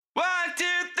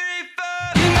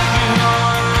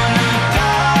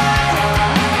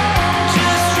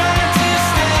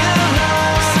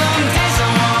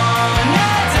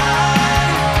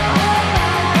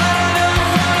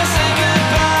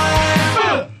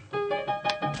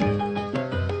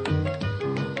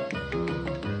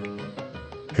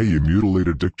Hey you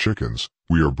mutilated dick chickens,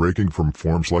 we are breaking from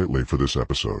form slightly for this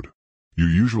episode. You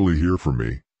usually hear from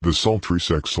me, the sultry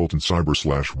sex sultan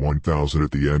cyber/1000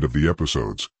 at the end of the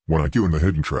episodes, when I do in the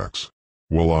hidden tracks.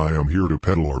 Well, I am here to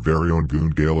peddle our very own goon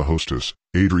gala hostess,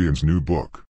 Adrian's new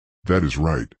book. That is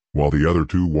right, while the other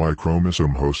two Y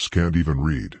chromosome hosts can't even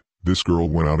read, this girl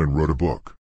went out and wrote a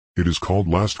book. It is called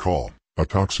Last Call, a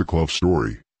toxic love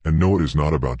story, and no, it is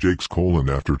not about Jake's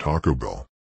colon after Taco Bell.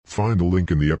 Find the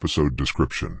link in the episode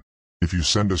description. If you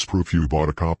send us proof you bought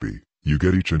a copy, you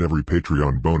get each and every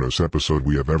Patreon bonus episode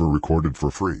we have ever recorded for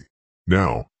free.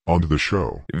 Now, on to the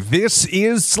show. This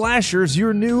is Slashers,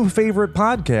 your new favorite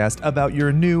podcast about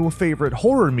your new favorite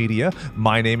horror media.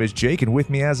 My name is Jake, and with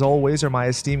me as always are my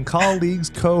esteemed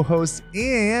colleagues, co-hosts,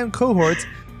 and cohorts,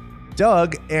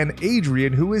 Doug and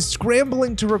Adrian, who is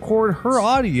scrambling to record her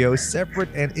audio separate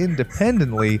and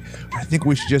independently. I think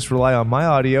we should just rely on my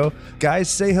audio. Guys,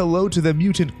 say hello to the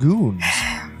mutant goons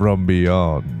from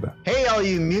beyond. Hey, all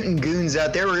you mutant goons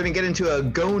out there. We're going to get into a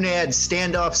gonad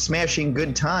standoff smashing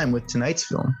good time with tonight's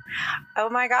film. Oh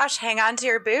my gosh, hang on to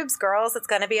your boobs, girls. It's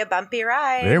going to be a bumpy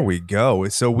ride. There we go.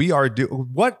 So we are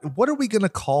what are we going to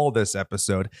call this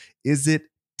episode? Is it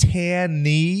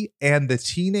Tanny and the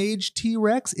Teenage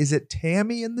T-Rex? Is it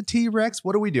Tammy and the T-Rex?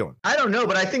 What are we doing? I don't know,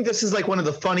 but I think this is like one of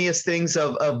the funniest things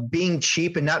of being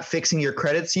cheap and not fixing your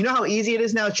credits. You know how easy it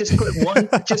is now? Just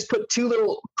put two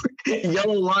little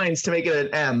yellow lines to make it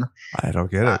an M. I don't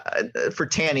get it. For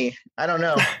Tanny. I don't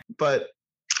know, but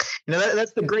you know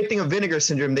that's the great thing of Vinegar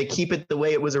Syndrome. They keep it the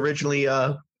way it was originally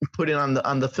put in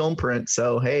on the film print.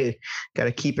 So hey, got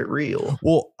to keep it real.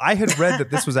 Well, I had read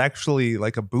that this was actually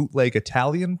like a bootleg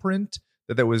Italian print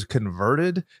that was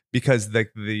converted because the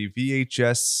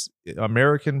VHS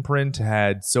American print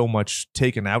had so much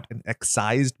taken out and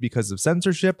excised because of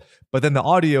censorship, but then the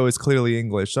audio is clearly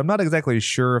English. So I'm not exactly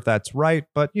sure if that's right,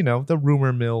 but you know, the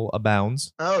rumor mill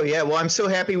abounds. Oh yeah, well I'm so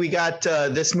happy we got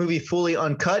this movie fully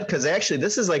uncut, because actually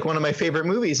this is like one of my favorite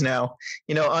movies now.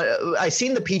 You know, I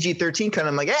seen the PG-13 kind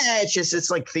of, I'm like, it's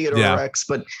like Theodore Rex,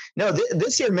 but no,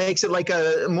 this here makes it like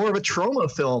a more of a trauma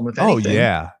film, if anything. Oh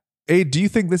yeah. Hey, do you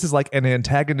think this is like an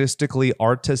antagonistically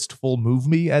artistful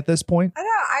movie at this point?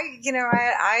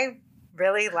 I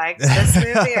really liked this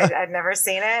movie. I'd never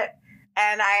seen it.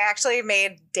 And I actually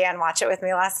made Dan watch it with me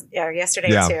yesterday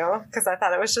too, because I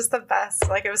thought it was just the best.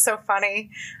 Like, it was so funny.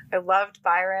 I loved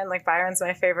Byron. Like, Byron's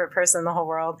my favorite person in the whole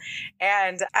world.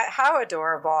 And how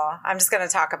adorable. I'm just going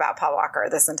to talk about Paul Walker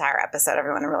this entire episode,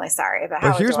 everyone. I'm really sorry.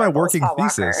 But here's my working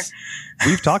thesis.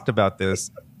 We've talked about this.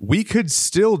 We could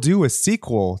still do a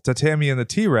sequel to Tammy and the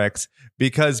T-Rex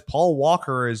because Paul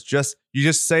Walker is you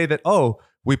just say that,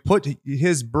 we put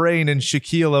his brain in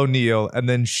Shaquille O'Neal and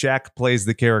then Shaq plays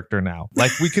the character now. Like,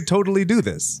 we could totally do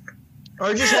this.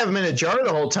 Or just have him in a jar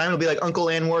the whole time. It'll be like Uncle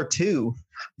Anwar 2.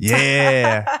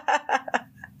 Yeah.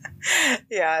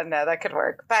 Yeah, no, that could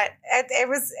work. But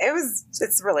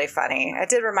it's really funny. It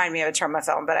did remind me of a trauma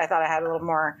film, but I thought it had a little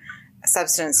more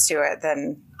substance to it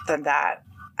than that.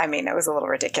 I mean, it was a little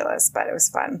ridiculous, but it was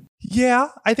fun. Yeah,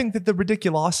 I think that the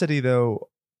ridiculosity, though,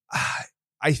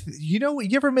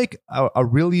 you ever make a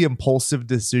really impulsive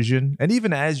decision, and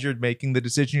even as you're making the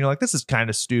decision, you're like, this is kind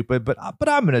of stupid, but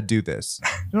I'm going to do this. You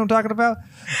know what I'm talking about?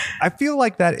 I feel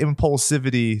like that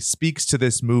impulsivity speaks to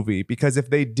this movie, because if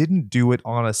they didn't do it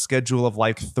on a schedule of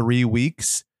like 3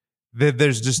 weeks,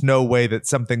 there's just no way that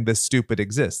something this stupid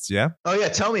exists. Yeah. Oh yeah.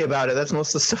 Tell me about it. That's most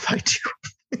of the stuff I do.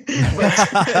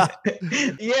 But,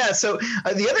 yeah, so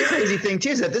the other crazy thing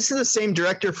too is that this is the same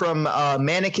director from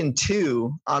Mannequin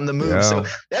 2 on the Move. Yeah. So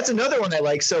that's another one I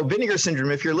like. So Vinegar Syndrome,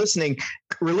 if you're listening,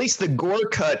 release the gore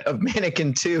cut of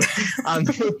Mannequin 2 on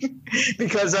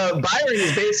because Byron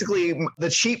is basically the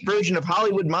cheap version of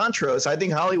Hollywood Montrose. I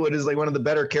think Hollywood is like one of the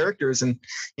better characters, and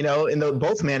in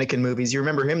both Mannequin movies, you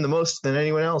remember him the most than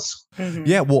anyone else. Mm-hmm.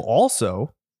 Yeah, well,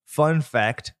 also, fun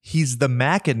fact, he's the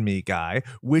Mac and Me guy,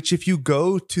 which if you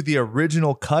go to the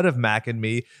original cut of Mac and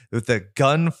Me with the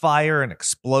gunfire and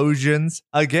explosions,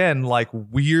 again, like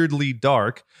weirdly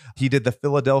dark, he did the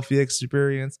Philadelphia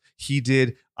Experience. He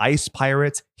did Ice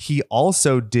Pirates. He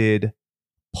also did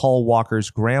Paul Walker's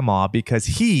grandma, because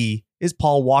he is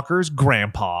Paul Walker's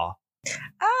grandpa.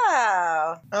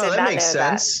 Oh, that makes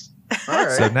sense. All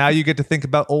right. So now you get to think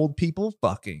about old people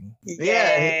fucking.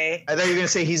 Yeah, I thought you were going to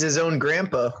say he's his own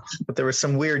grandpa, but there was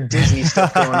some weird Disney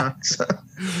stuff going on. So.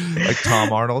 Like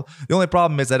Tom Arnold. The only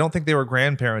problem is I don't think they were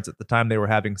grandparents at the time they were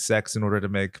having sex in order to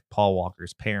make Paul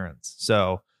Walker's parents.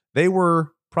 So they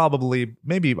were probably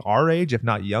maybe our age, if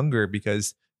not younger,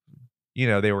 because,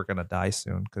 they were going to die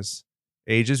soon because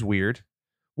age is weird.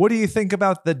 What do you think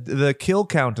about the kill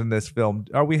count in this film?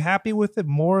 Are we happy with it,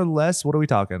 more or less? What are we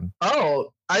talking?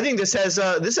 Oh, I think this has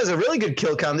a really good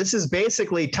kill count. This is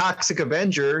basically Toxic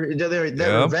Avenger,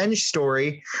 the revenge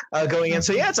story going in.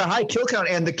 So yeah, it's a high kill count,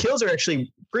 and the kills are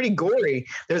actually pretty gory.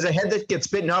 There's a head that gets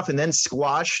bitten off and then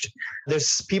squashed.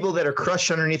 There's people that are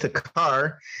crushed underneath a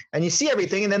car, and you see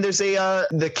everything. And then there's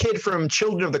the kid from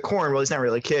Children of the Corn. Well, he's not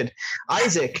really a kid.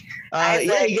 Isaac.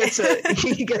 Yeah, he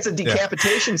gets a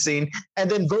decapitation scene, and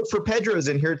then Vote for Pedro's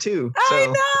in here too. I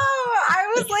know.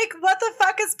 I was like, what the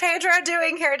fuck is Pedro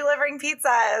doing here delivering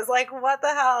pizzas? Like, what the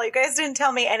hell? You guys didn't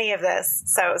tell me any of this.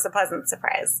 So it was a pleasant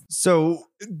surprise. So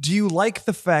do you like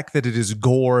the fact that it is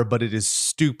gore, but it is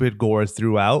stupid gore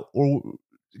throughout? Or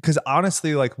because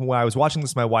honestly, like when I was watching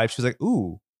this with my wife, she was like,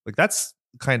 ooh, like that's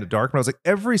kind of dark. But I was like,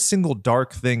 every single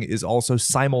dark thing is also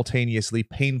simultaneously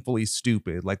painfully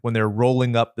stupid. Like when they're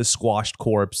rolling up the squashed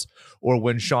corpse, or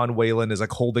when Sean Whalen is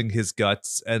like holding his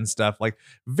guts and stuff. Like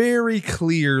very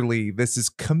clearly, this is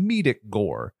comedic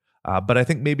gore. But I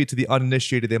think maybe to the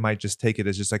uninitiated, they might just take it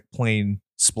as just like plain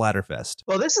splatterfest.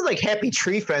 Well, this is like Happy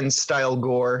Tree Friends style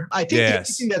gore. I think the only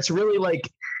thing that's really like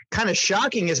kind of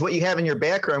shocking is what you have in your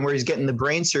background where he's getting the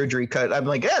brain surgery cut. I'm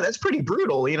like, yeah, that's pretty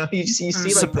brutal. You know, you see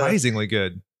like surprisingly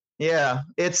good. Yeah,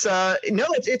 it's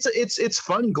it's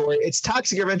fun gore. It's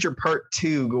Toxic Avenger Part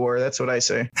 2 gore. That's what I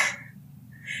say.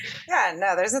 Yeah,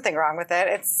 no, there's nothing wrong with it.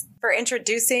 It's for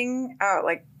introducing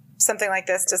like something like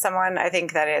this to someone. I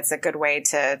think that it's a good way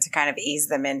to kind of ease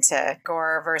them into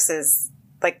gore versus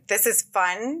like this is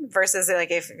fun versus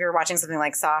like if you're watching something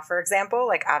like Saw, for example,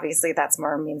 like obviously that's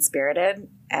more mean-spirited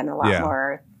and a lot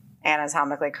more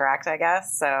anatomically correct, I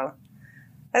guess. So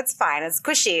it's fine. It's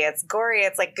squishy. It's gory.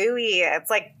 It's like gooey. It's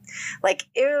like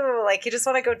ew. Like you just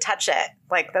want to go touch it.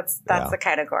 Like that's the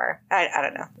kind of gore. I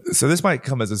don't know. So this might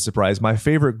come as a surprise. My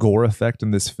favorite gore effect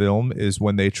in this film is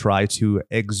when they try to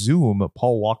exhume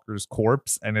Paul Walker's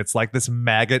corpse, and it's like this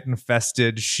maggot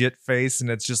infested shit face, and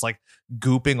it's just like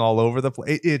gooping all over the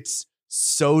place. It's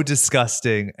so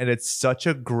disgusting, and it's such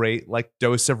a great like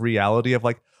dose of reality of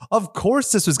like, of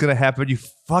course this was gonna happen, you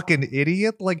fucking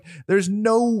idiot. Like there's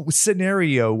no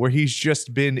scenario where he's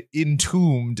just been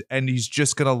entombed and he's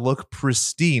just gonna look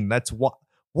pristine. That's what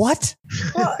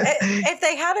Well, if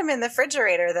they had him in the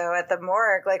refrigerator though at the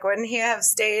morgue, like wouldn't he have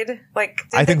stayed? Like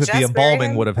I think that the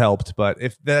embalming would have helped, but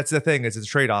if that's the thing, it's a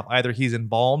trade-off. Either he's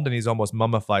embalmed and he's almost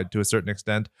mummified to a certain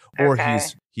extent, or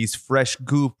he's fresh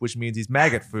goop, which means he's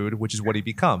maggot food, which is what he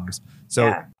becomes.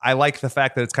 So I like the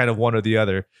fact that it's kind of one or the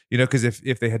other, you know, because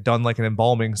if they had done like an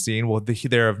embalming scene, well,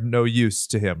 they're of no use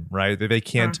to him, right? They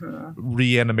can't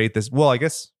reanimate this. Well, I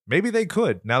guess maybe they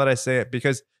could now that I say it,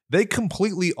 because they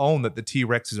completely own that the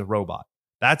T-Rex is a robot.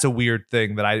 That's a weird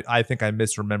thing that I think I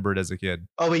misremembered as a kid.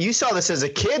 Oh, but you saw this as a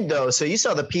kid, though. So you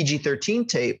saw the PG-13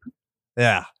 tape.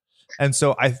 Yeah. And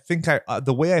so I think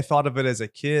the way I thought of it as a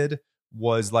kid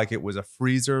was like it was a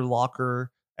freezer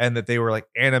locker and that they were like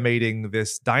animating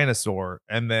this dinosaur.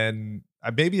 And then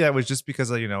maybe that was just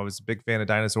because, you know, I was a big fan of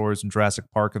dinosaurs and Jurassic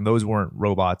Park, and those weren't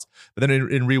robots. But then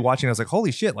in rewatching, I was like,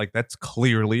 holy shit, like that's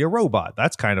clearly a robot.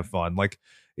 That's kind of fun. Like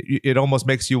it almost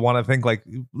makes you want to think like,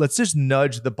 let's just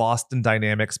nudge the Boston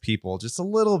Dynamics people just a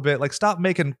little bit. Like stop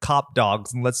making cop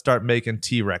dogs and let's start making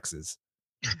T-Rexes.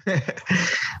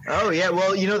 Oh, yeah.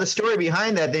 Well, you know, the story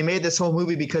behind that, they made this whole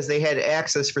movie because they had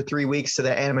access for 3 weeks to the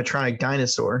animatronic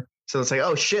dinosaur. So it's like,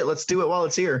 oh, shit, let's do it while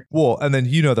it's here. Well, and then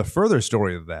you know the further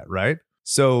story of that, right?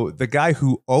 So the guy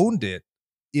who owned it,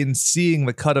 in seeing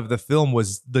the cut of the film,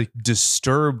 was like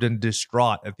disturbed and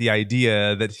distraught at the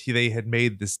idea that they had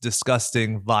made this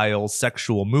disgusting, vile,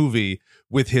 sexual movie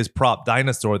with his prop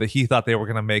dinosaur, that he thought they were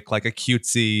going to make like a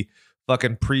cutesy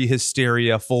fucking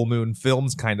pre-hysteria Full Moon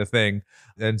Films kind of thing.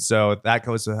 And so that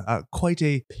goes quite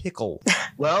a pickle.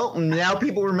 Well, now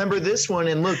people remember this one,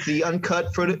 and look, the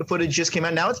uncut footage just came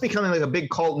out. Now it's becoming like a big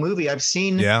cult movie. I've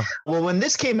seen. Yeah. Well, when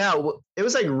this came out, it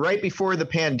was like right before the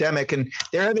pandemic, and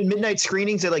they're having midnight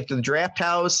screenings at like the Draft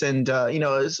House, and you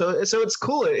know, so it's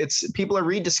cool. It's people are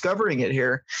rediscovering it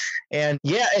here, and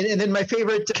yeah, and then my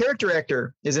favorite character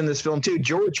actor is in this film too,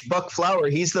 George Buck Flower.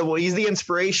 He's the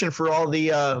inspiration for all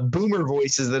the boomer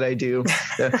voices that I do.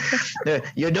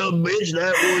 You dumb bitch,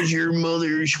 that was your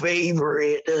mother's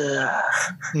favorite.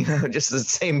 You know, just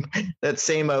that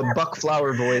same Buck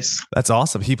Flower voice. That's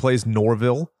awesome. He plays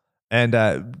Norville. And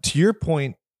to your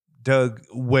point, Doug,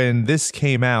 when this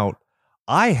came out,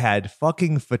 I had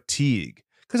fucking fatigue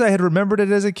because I had remembered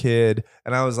it as a kid,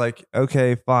 and I was like,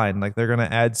 okay, fine. Like they're gonna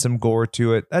add some gore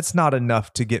to it. That's not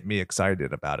enough to get me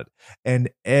excited about it. And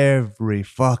every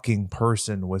fucking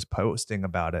person was posting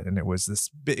about it, and it was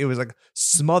like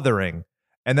smothering.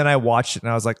 And then I watched it,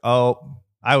 and I was like, oh,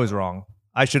 I was wrong.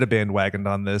 I should have bandwagoned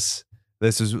on this.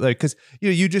 This is like, because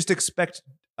you just expect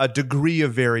a degree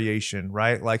of variation,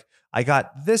 right? Like I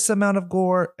got this amount of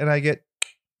gore and I get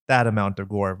that amount of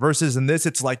gore versus in this,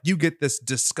 it's like you get this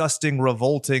disgusting,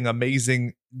 revolting,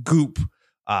 amazing goop.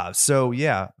 So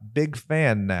yeah, big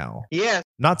fan now. Yeah.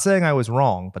 Not saying I was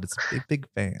wrong, but it's a big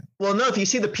fan. Well, no, if you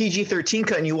see the PG-13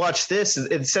 cut and you watch this,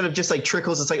 instead of just like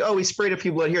trickles, it's like, oh, we sprayed a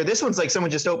few blood here. This one's like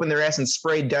someone just opened their ass and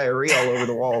sprayed diarrhea all over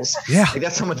the walls. Yeah. Like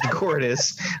that's how much gore it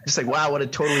is. Just like, wow, what a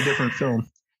totally different film.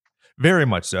 Very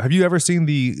much so. Have you ever seen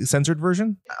the censored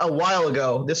version? A while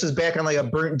ago. This was back on like a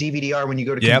burnt DVD-R when you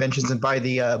go to conventions and buy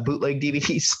the bootleg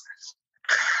DVDs.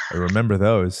 I remember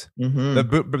those.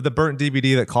 Mm-hmm. The burnt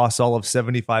DVD that costs all of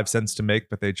 75 cents to make,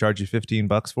 but they charge you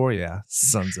 $15 for. Yeah,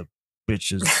 sons of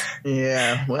bitches.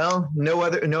 Yeah, well, no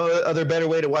other better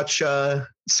way to watch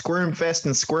Squirm Fest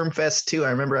and Squirm Fest 2. I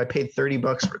remember I paid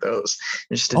 $30 for those.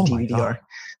 It's just a DVD-R.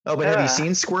 Oh, but have you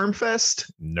seen Squirm Fest?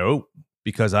 Nope,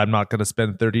 because I'm not going to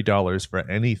spend $30 for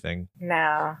anything.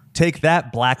 No. Take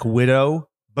that, Black Widow.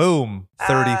 Boom,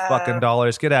 $30 fucking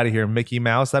dollars. Get out of here, Mickey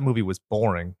Mouse. That movie was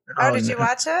boring. Oh, did you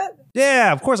watch it?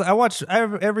 Yeah, of course. I watch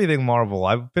everything Marvel.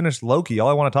 I finished Loki. All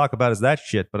I want to talk about is that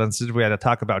shit. But instead, we had to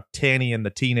talk about Tanny and the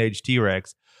Teenage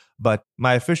T-Rex. But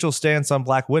my official stance on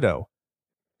Black Widow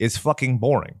is fucking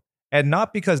boring, and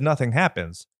not because nothing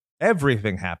happens.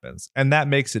 Everything happens, and that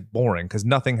makes it boring because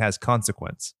nothing has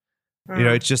consequence. You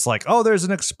know, it's just like, oh, there's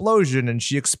an explosion and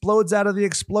she explodes out of the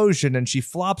explosion and she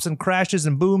flops and crashes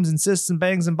and booms and sists and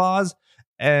bangs and baws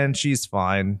and she's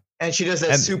fine. And she does that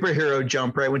superhero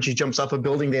jump, right? When she jumps off a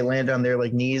building, they land on their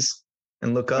like knees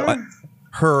and look up.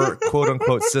 Her quote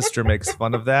unquote sister makes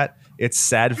fun of that. It's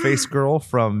Sad Face Girl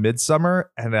from Midsommar.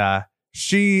 And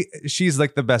she's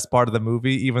like the best part of the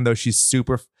movie, even though she's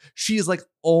like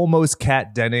almost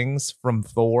Kat Dennings from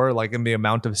Thor, like in the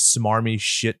amount of smarmy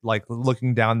shit, like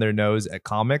looking down their nose at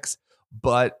comics,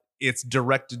 but it's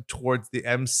directed towards the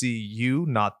MCU,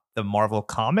 not the Marvel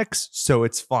comics. So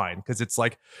it's fine because it's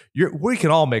like we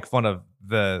can all make fun of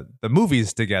the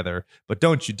movies together, but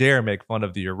don't you dare make fun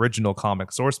of the original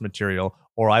comic source material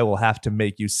or I will have to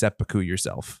make you seppuku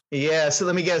yourself. Yeah, so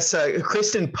let me guess.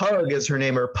 Kristen Pug is her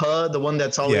name, or Pug, the one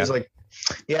that's always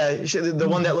the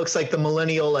one that looks like the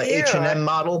millennial H&M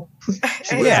model.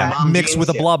 Mixed with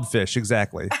a blobfish,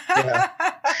 exactly. Yeah.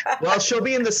 Well, she'll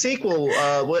be in the sequel.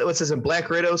 What's this? Black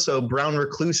Widow. So Brown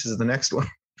Recluse is the next one.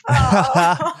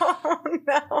 Oh,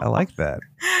 no. I like that.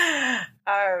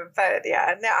 But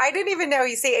yeah, no, I didn't even know.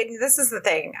 You see, this is the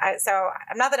thing. So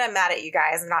I'm not that I'm mad at you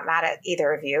guys. I'm not mad at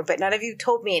either of you, but none of you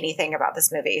told me anything about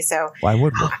this movie. So why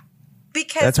would we?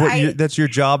 Because that's your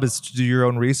job, is to do your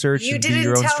own research and be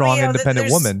your own strong, independent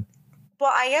woman.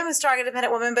 Well, I am a strong,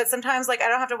 independent woman, but sometimes like I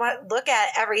don't have to look at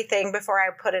everything before I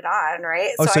put it on,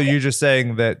 right? Oh, so you're just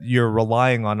saying that you're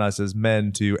relying on us as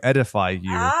men to edify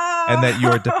you and that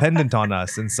you're dependent on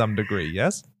us in some degree,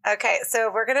 yes? Okay,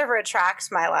 so we're going to retract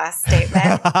my last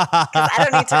statement because I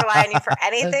don't need to rely on you for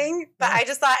anything, but I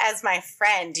just thought as my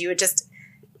friend, you would just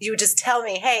tell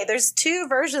me, hey, there's 2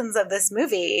 versions of this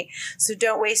movie, so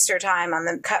don't waste your time on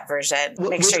the cut version.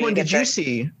 Which one did you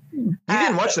see? You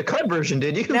didn't watch the cut version,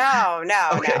 did you? No.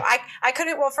 Okay. No. I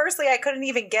couldn't. Well, firstly, I couldn't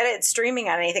even get it streaming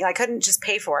on anything. I couldn't just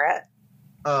pay for it.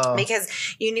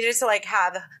 Because you needed to like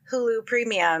have Hulu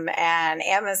Premium and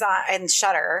Amazon and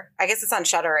Shudder. I guess it's on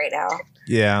Shudder right now.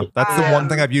 Yeah, that's the one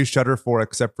thing I've used Shudder for,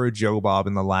 except for Joe Bob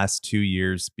in the last 2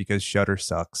 years, because Shudder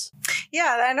sucks.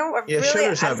 Yeah, I know. Yeah, really,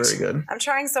 Shudder's not very good. I'm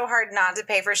trying so hard not to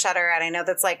pay for Shudder, and I know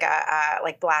that's like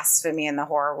like blasphemy in the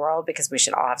horror world because we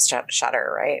should all have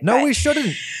Shudder, right? No, we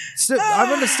shouldn't. I'm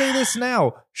going to say this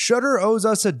now. Shudder owes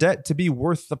us a debt to be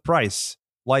worth the price.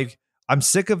 Like, I'm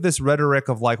sick of this rhetoric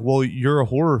of like, well, you're a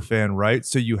horror fan, right?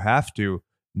 So you have to.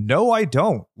 No, I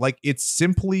don't. Like, it's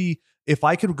simply, if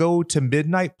I could go to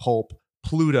Midnight Pulp,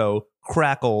 Pluto,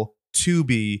 Crackle,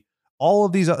 Tubi, all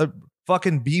of these other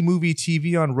fucking B-movie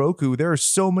TV on Roku, there are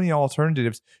so many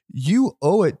alternatives. You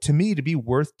owe it to me to be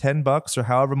worth $10 or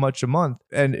however much a month.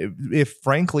 And if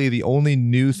frankly, the only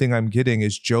new thing I'm getting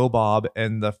is Joe Bob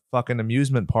and the fucking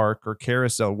amusement park or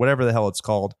carousel, whatever the hell it's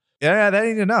called. Yeah, that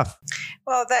ain't enough.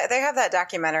 Well, they have that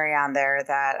documentary on there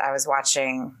that I was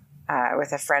watching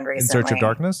with a friend recently. In Search of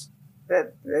Darkness?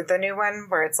 The new one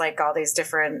where it's like all these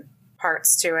different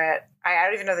parts to it. I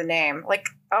don't even know the name. Like,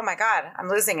 oh my God, I'm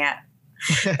losing it.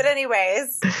 But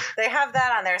anyways, they have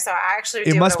that on there. So I actually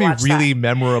it must be really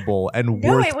memorable and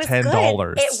worth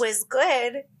 $10. It was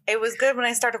good. it was good when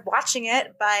I started watching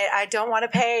it, but I don't want to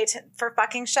pay for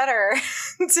fucking Shudder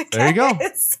to there you go.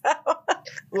 it, so.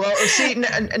 Well, see, now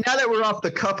that we're off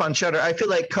the cuff on Shudder, I feel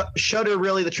like Shudder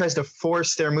really tries to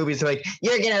force their movies. They're like,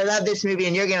 you're gonna love this movie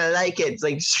and you're gonna like it. It's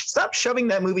like, stop shoving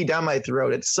that movie down my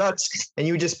throat. It sucks, and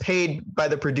you just paid by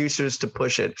the producers to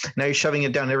push it. Now you're shoving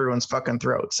it down everyone's fucking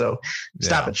throat. So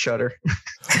stop it, Shudder.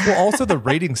 Well, also the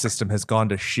rating system has gone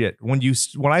to shit. When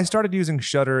I started using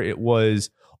Shudder, it was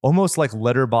almost like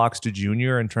Letterboxd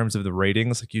Junior in terms of the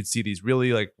ratings. Like you'd see these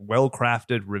really like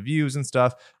well-crafted reviews and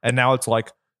stuff, and now it's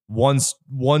like one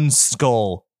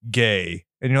skull gay,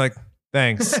 and you're like,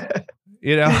 thanks.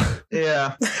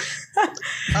 Yeah.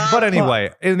 But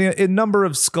anyway, in number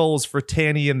of skulls for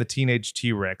Tanny and the Teenage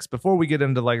T-Rex, before we get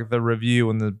into like the review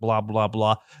and the blah blah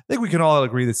blah, I think we can all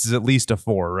agree this is at least a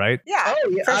 4, right? Yeah. Oh,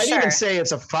 yeah. I'd even say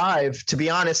it's a 5, to be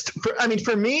honest.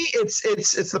 For me, it's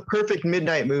the perfect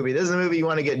midnight movie. This is a movie you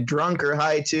want to get drunk or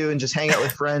high to and just hang out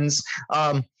with friends.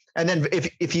 And then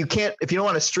if you don't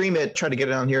want to stream it, try to get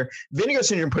it on here. Vinegar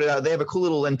Syndrome put it out. They have a cool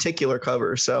little lenticular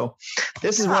cover. So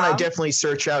this is one I definitely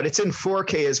search out. It's in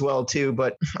 4K as well too,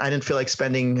 but I didn't feel like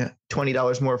spending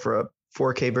 $20 more for a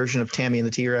 4K version of Tammy and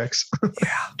the T-Rex.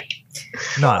 Yeah.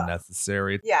 Not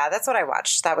necessary. Yeah, that's what I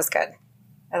watched. That was good.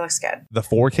 It looks good. The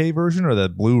 4K version or the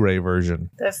Blu-ray version?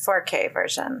 The 4K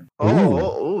version.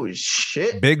 Oh,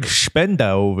 shit. Big spender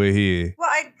over here. Well,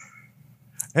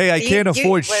 Hey, I can't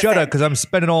afford Shudder because I'm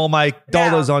spending all my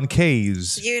dollars on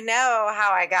K's. You know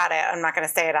how I got it. I'm not going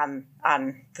to say it on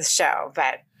the show,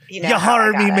 but you know you how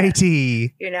heard I got me, it.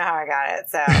 matey. You know how I got it.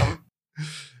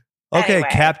 So, okay, anyway.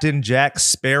 Captain Jack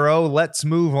Sparrow. Let's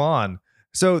move on.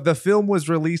 So the film was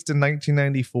released in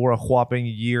 1994, a whopping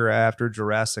year after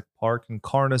Jurassic Park and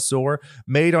Carnosaur,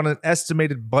 made on an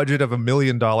estimated budget of $1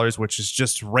 million, which is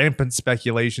just rampant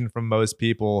speculation from most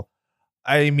people.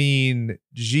 I mean,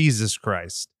 Jesus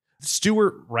Christ.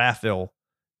 Stuart Raffill,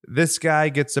 this guy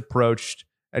gets approached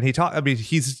and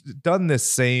he's done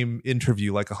this same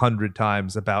interview like 100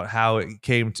 times about how it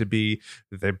came to be.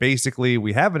 That basically,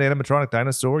 we have an animatronic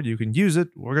dinosaur. You can use it.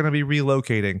 We're going to be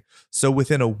relocating. So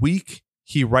within a week,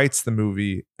 he writes the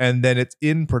movie and then it's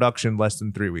in production less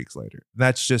than 3 weeks later.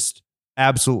 That's just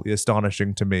absolutely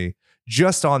astonishing to me.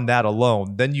 Just on that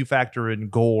alone, then you factor in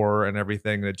gore and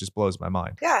everything, and it just blows my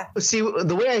mind. Yeah. See,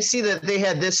 the way I see that they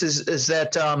had this is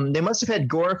that they must have had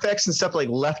gore effects and stuff like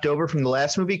left over from the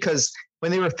last movie, because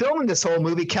when they were filming this whole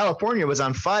movie, California was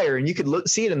on fire, and you could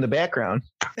see it in the background.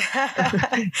 You know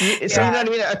what I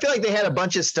mean? I feel like they had a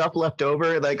bunch of stuff left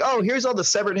over. Like, oh, here's all the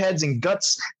severed heads and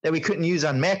guts that we couldn't use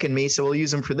on Mac and Me, so we'll use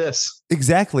them for this.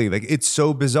 Exactly. Like, it's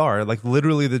so bizarre. Like,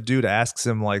 literally, the dude asks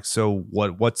him, like, so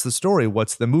what's the story?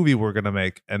 What's the movie we're gonna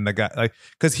make? And the guy, like,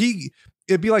 because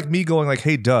it'd be like me going, like,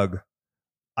 hey, Doug,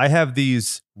 I have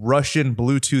these Russian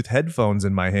Bluetooth headphones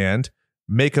in my hand.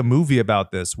 Make a movie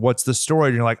about this. What's the story?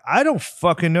 And you're like, I don't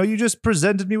fucking know. You just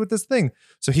presented me with this thing.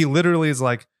 So he literally is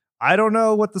like, I don't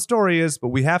know what the story is, but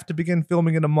we have to begin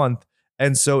filming in a month.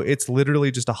 And so it's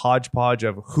literally just a hodgepodge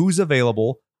of who's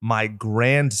available, my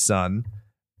grandson,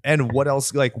 and what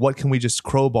else, like, what can we just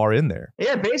crowbar in there?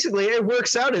 Yeah, basically it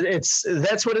works out.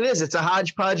 That's what it is. It's a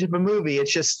hodgepodge of a movie.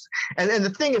 It's just, and the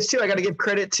thing is too, I got to give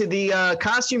credit to the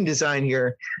costume design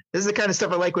here. This is the kind of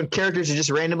stuff I like when characters are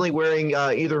just randomly wearing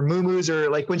either muumuus,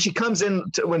 or like when she comes in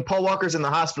when Paul Walker's in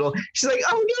the hospital, she's like,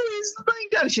 oh no, he's lying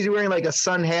down. She's wearing like a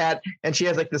sun hat and she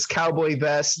has like this cowboy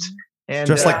vest. And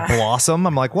just like Blossom.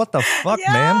 I'm like, what the fuck,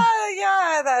 man?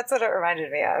 Yeah, that's what it reminded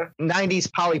me of.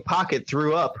 90s Polly Pocket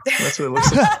threw up. That's what it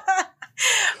looks like.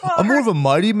 Well, I'm more of a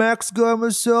Mighty Max guy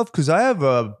myself because I have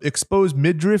a exposed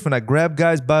midriff and I grab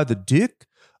guys by the dick.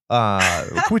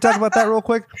 Can we talk about that real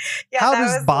quick? Yeah, how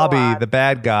does Bobby, the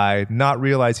bad guy, not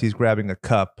realize he's grabbing a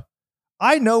cup?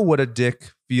 I know what a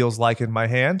dick feels like in my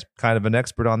hand. Kind of an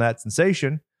expert on that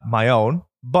sensation, my own.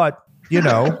 But, you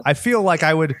know, I feel like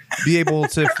I would be able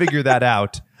to figure that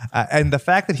out. And the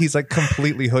fact that he's like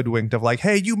completely hoodwinked of like,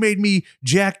 hey, you made me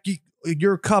jack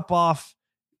your cup off.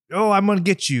 Oh, I'm going to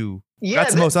get you. Yeah,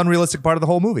 that's the most unrealistic part of the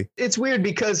whole movie. It's weird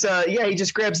because, he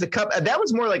just grabs the cup. That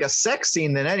was more like a sex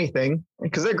scene than anything,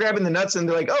 because they're grabbing the nuts and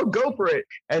they're like, oh, go for it.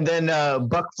 And then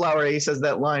Buck Flower, he says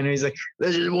that line and he's like,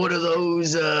 this is one of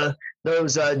those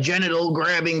genital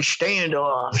grabbing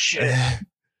standoffs.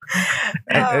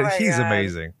 He's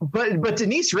amazing. But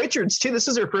Denise Richards, too, this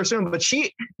is her first one, but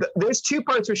there's two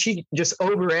parts where she just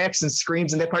overacts and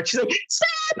screams in that part. She's like, stop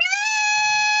it!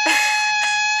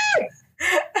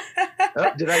 Oh,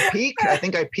 did I peak? I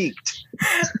think I peaked.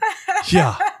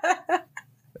 Yeah.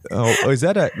 Oh, is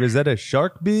that a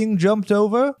shark being jumped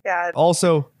over? Yeah.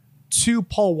 Also, to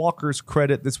Paul Walker's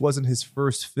credit, this wasn't his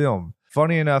first film.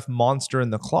 Funny enough, Monster in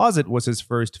the Closet was his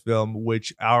first film,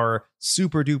 which our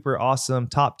super duper awesome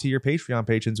top tier Patreon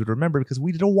patrons would remember because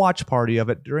we did a watch party of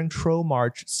it during Tro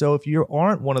March. So if you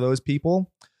aren't one of those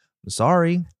people, I'm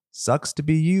sorry. Sucks to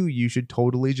be you. You should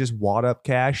totally just wad up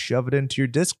cash, shove it into your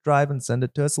disk drive, and send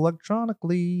it to us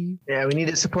electronically. Yeah, we need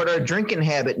to support our drinking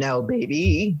habit now,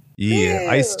 baby. Yeah,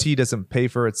 iced tea doesn't pay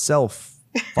for itself,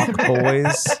 fuck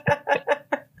boys.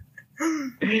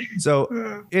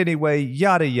 So anyway,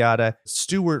 yada yada.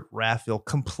 Stuart Raphael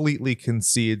completely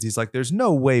concedes. He's like, there's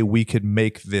no way we could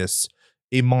make this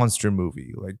a monster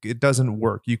movie. Like, it doesn't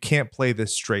work. You can't play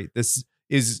this straight. This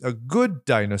is a good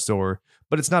dinosaur,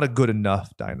 but it's not a good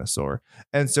enough dinosaur.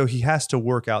 And so he has to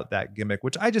work out that gimmick,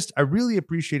 which I really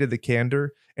appreciated the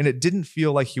candor. And it didn't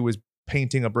feel like he was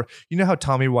painting you know how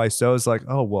Tommy Wiseau is like,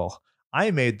 oh, well, I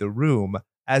made The Room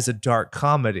as a dark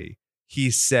comedy.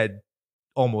 He said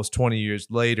almost 20 years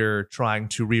later, trying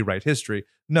to rewrite history.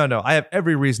 No, I have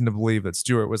every reason to believe that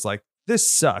Stuart was like,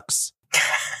 this sucks,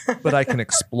 but I can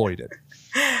exploit it.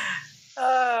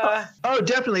 Oh,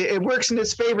 definitely. It works in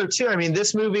his favor too. I mean,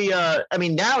 this movie,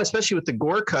 now, especially with the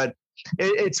gore cut,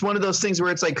 it's one of those things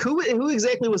where it's like, who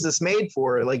exactly was this made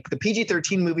for? Like, the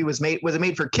PG-13 movie was it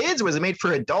made for kids? Was it made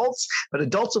for adults? But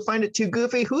adults will find it too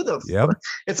goofy. Who the fuck?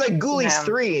 It's like Ghoulies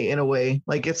 3 in a way.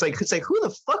 Like, it's like, who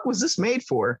the fuck was this made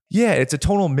for? Yeah, it's a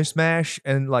total mishmash,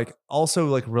 and like also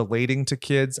like relating to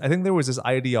kids. I think there was this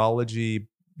ideology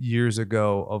years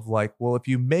ago of like, well, if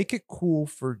you make it cool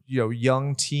for,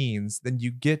 young teens, then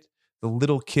you get the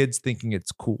little kids thinking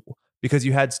it's cool, because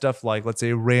you had stuff like, let's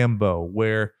say, Rambo,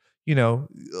 where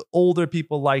older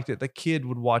people liked it. The kid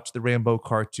would watch the Rambo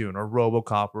cartoon or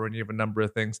RoboCop or any of a number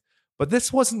of things. But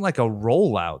this wasn't like a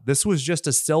rollout. This was just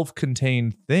a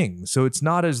self-contained thing. So it's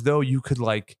not as though you could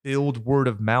like build word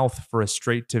of mouth for a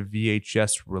straight to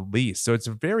VHS release. So it's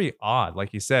very odd.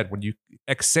 Like you said, when you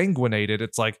exsanguinate it,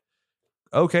 it's like,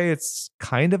 okay, it's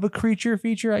kind of a creature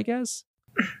feature, I guess.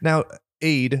 Now,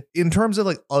 Aid, in terms of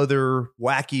like other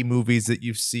wacky movies that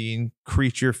you've seen,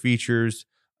 creature features,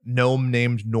 gnome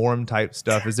named Norm type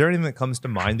stuff, is there anything that comes to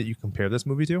mind that you compare this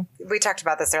movie to? We talked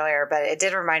about this earlier, but it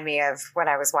did remind me of when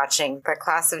I was watching The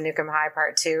Class of Nukem High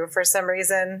Part 2 for some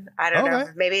reason. I don't know,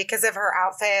 maybe because of her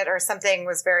outfit or something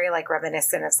was very like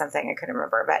reminiscent of something. I couldn't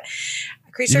remember, but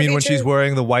creature. You mean when she's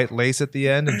wearing the white lace at the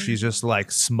end and she's just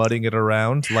like smutting it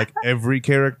around like every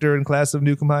character in Class of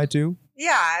Nukem High 2?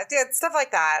 Yeah, stuff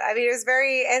like that. I mean, it was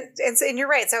very, and you're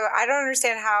right. So I don't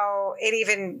understand how it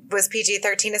even was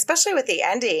PG-13, especially with the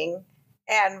ending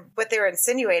and what they were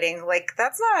insinuating. Like,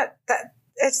 that's not that.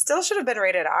 It still should have been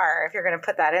rated R if you're going to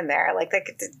put that in there. Like,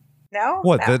 no.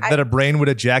 What? That a brain would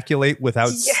ejaculate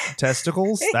without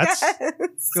testicles? That's. Yes. I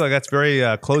feel like that's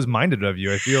very closed-minded of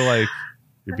you. I feel like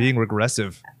you're being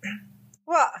regressive.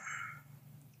 Well.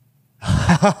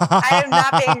 I am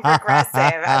not being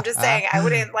regressive. I'm just saying I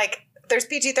wouldn't like. There's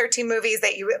PG-13 movies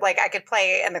that you like I could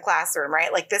play in the classroom,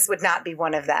 right? Like, this would not be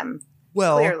one of them.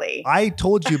 Well, clearly. I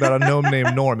told you about a gnome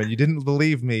named Norm, and you didn't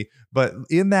believe me. But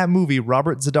in that movie,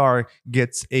 Robert Zadar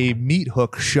gets a meat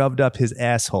hook shoved up his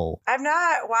asshole. I'm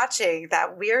not watching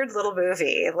that weird little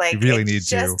movie. Like, you really it need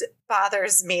just to.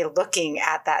 Bothers me looking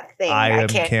at that thing. I am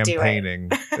can't campaigning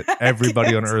that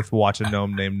everybody on Earth watch a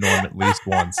gnome named Norm at least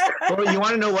once. Well, you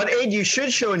want to know what, Aid? You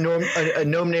should show a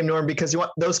gnome named Norm, because you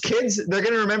want those kids, they're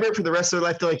going to remember it for the rest of their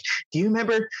life. They're like, do you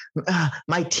remember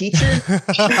my teacher?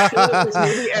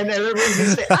 And everyone's going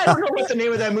to say, I don't know what the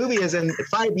name of that movie is. And in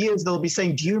 5 years, they'll be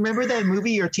saying, do you remember that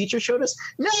movie your teacher showed us?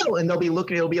 No. And they'll be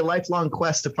looking, it'll be a lifelong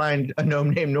quest to find a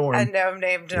gnome named Norm. A gnome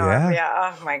named Norm.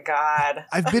 Yeah. Oh my God.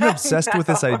 I've been obsessed with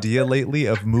this idea lately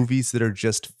of movies that are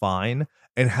just fine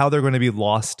and how they're going to be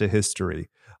lost to history.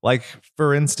 Like,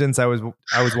 for instance, I was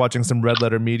watching some Red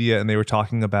Letter Media and they were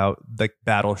talking about like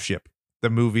Battleship, the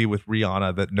movie with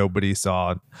Rihanna that nobody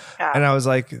saw. Yeah. And I was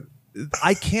like,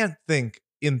 I can't think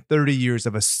in 30 years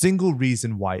of a single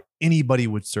reason why anybody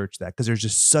would search that, because there's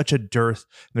just such a dearth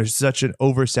and there's such an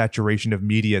oversaturation of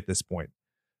media at this point.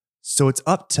 So it's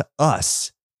up to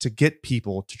us to get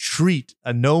people to treat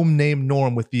a gnome named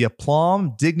Norm with the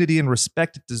aplomb, dignity, and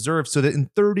respect it deserves, so that in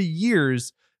 30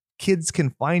 years, kids can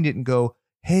find it and go,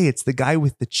 hey, it's the guy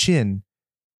with the chin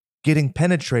getting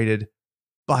penetrated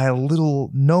by a little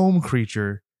gnome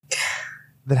creature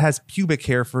that has pubic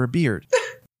hair for a beard.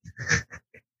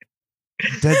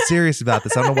 I'm dead serious about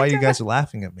this. I don't know why you guys are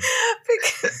laughing at me.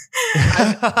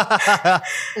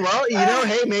 Well,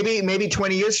 hey, maybe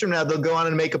 20 years from now, they'll go on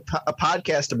and make a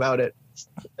podcast about it.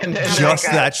 And just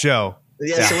that show.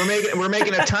 Yeah, so we're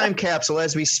making a time capsule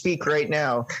as we speak right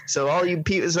now. So all you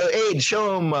people, Aid,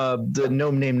 show them the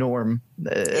gnome named Norm.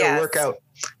 It'll work out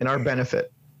in our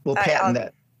benefit. We'll patent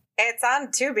that. It's on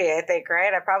Tubi, I think,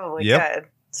 right? I probably could.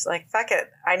 It's like, fuck it.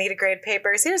 I need to grade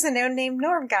papers. Here's a gnome named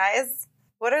Norm, guys.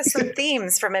 What are some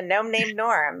themes from a gnome named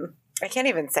Norm? I can't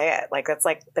even say it. Like, that's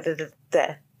like,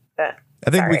 I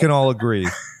think we can all agree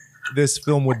this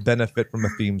film would benefit from a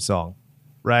theme song,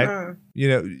 right? You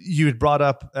know, you had brought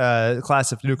up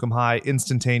Class of Nukem High.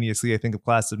 Instantaneously, I think of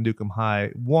Class of Nukem High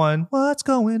 1. What's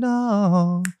going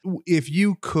on? If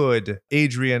you could,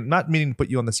 Adrian, not meaning to put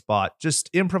you on the spot, just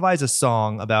improvise a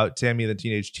song about Tammy and the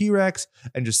Teenage T-Rex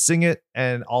and just sing it,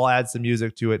 and I'll add some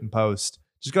music to it in post.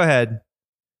 Just go ahead.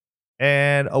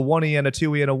 And a 1E and a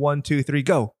 2E and a 1, 2, 3,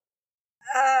 go.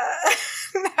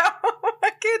 No, I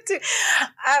can't do.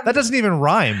 That doesn't even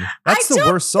rhyme. That's the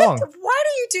worst song. Why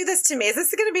do you do this to me? Is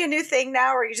this going to be a new thing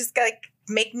now, or you just like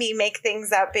make me make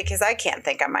things up because I can't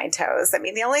think on my toes? I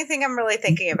mean, the only thing I'm really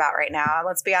thinking about right now, and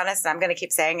let's be honest, and I'm going to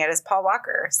keep saying it, is Paul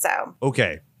Walker. So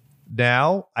okay,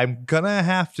 now I'm gonna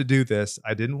have to do this.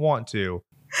 I didn't want to.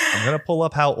 I'm gonna pull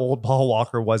up how old Paul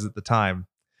Walker was at the time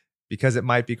because it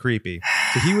might be creepy.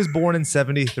 So he was born in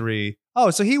 1973. Oh,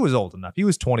 so he was old enough. He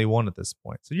was 21 at this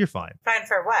point. So you're fine. Fine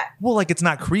for what? Well, like, it's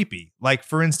not creepy. Like,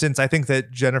 for instance, I think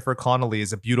that Jennifer Connelly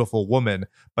is a beautiful woman,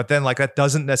 but then, like, that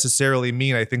doesn't necessarily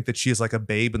mean I think that she is like a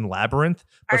babe in Labyrinth.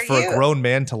 But for a grown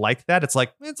man to like that, it's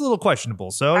like, it's a little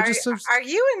questionable. So are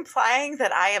you implying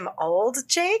that I am old,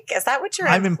 Jake? Is that what you're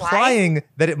implying? I'm implying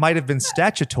that it might have been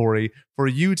statutory for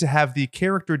you to have the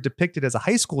character depicted as a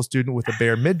high school student with a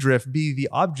bare midriff be the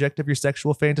object of your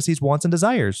sexual fantasies, wants, and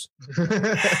desires.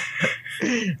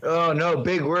 Oh no,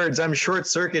 big words. I'm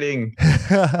short-circuiting.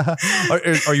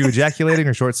 Are you ejaculating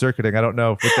or short-circuiting? I don't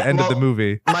know. At the end of the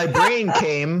movie. My brain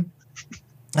came.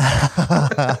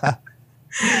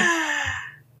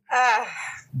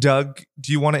 Doug,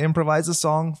 do you want to improvise a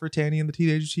song for Tanny and the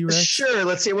Teenage T-Rex? Sure.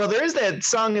 Let's see. Well, there is that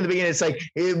song in the beginning. It's like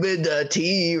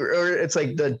T, or it's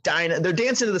like the they're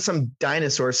dancing to some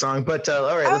dinosaur song. But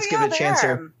all right, let's give it a chance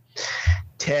here.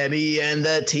 Tammy and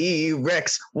the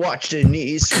T-Rex watch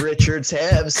Denise Richards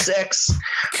have sex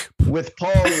with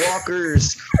Paul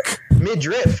Walker's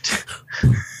midriff.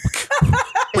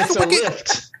 It's a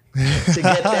lift to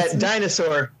get that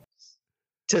dinosaur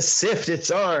to sift its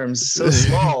arms so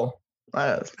small.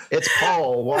 It's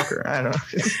Paul Walker. I don't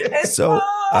know. So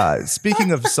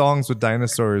speaking of songs with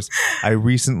dinosaurs, I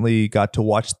recently got to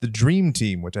watch The Dream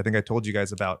Team, which I think I told you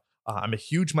guys about. I'm a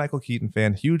huge Michael Keaton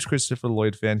fan, huge Christopher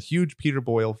Lloyd fan, huge Peter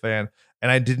Boyle fan,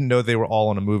 and I didn't know they were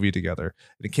all in a movie together.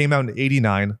 And it came out in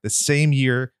 '89, the same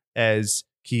year as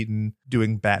Keaton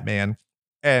doing Batman.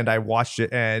 And I watched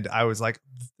it and I was like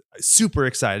super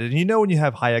excited. And you know when you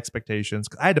have high expectations,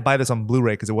 I had to buy this on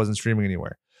Blu-ray because it wasn't streaming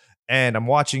anywhere. And I'm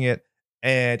watching it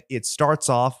and it starts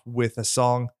off with a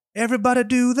song, "Everybody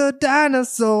Do the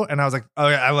Dinosaur." And I was like, oh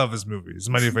yeah, I love this movie. It's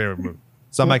my new favorite movie.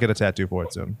 So I might get a tattoo for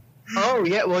it soon. Oh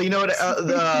yeah, well you know what?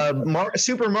 The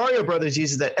Super Mario Brothers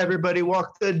uses that. Everybody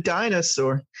walk the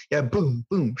dinosaur. Yeah, boom,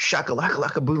 boom,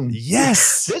 shakalaka boom.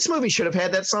 Yes, this movie should have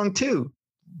had that song too.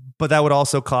 But that would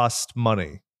also cost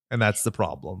money, and that's the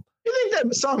problem. You think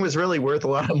that song was really worth a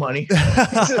lot of money?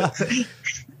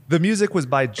 The music was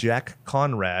by Jack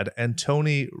Conrad and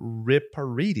Tony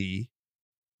Rippariti,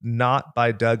 not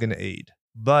by Doug and Aid.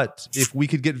 But if we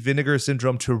could get Vinegar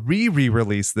Syndrome to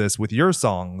re-release this with your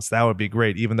songs, that would be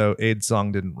great, even though Aid's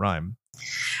song didn't rhyme.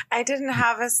 I didn't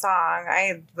have a song.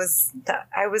 I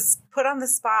was put on the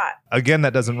spot. Again,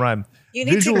 that doesn't rhyme.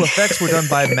 Visual effects were done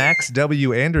by Max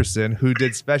W. Anderson, who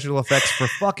did special effects for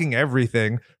fucking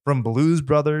everything from Blues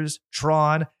Brothers,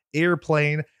 Tron,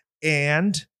 Airplane,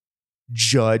 and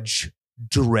Judge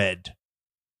Dredd.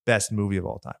 Best movie of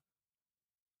all time.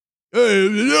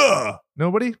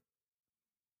 Nobody?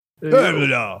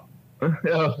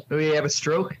 Oh, do we have a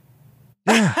stroke?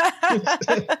 Yeah.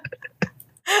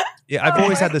 Yeah, I've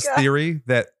always had this theory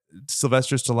that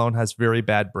Sylvester Stallone has very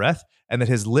bad breath and that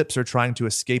his lips are trying to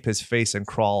escape his face and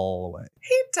crawl away.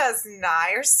 He does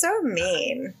not. You're so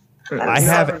mean. I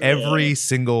have every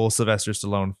single Sylvester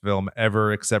Stallone film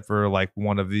ever except for like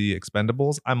one of the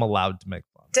Expendables. I'm allowed to make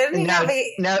fun. Didn't he have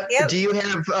Now, do you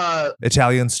have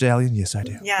Italian Stallion? Yes, I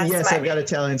do. Yes, I've got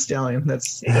Italian Stallion.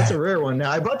 That's a rare one.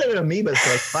 Now I bought that at Amoeba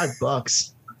for like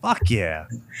 $5. Fuck yeah.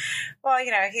 Well, you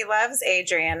know, he loves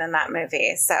Adrian in that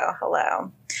movie, so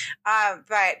hello.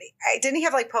 But didn't he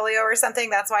have like polio or something?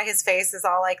 That's why his face is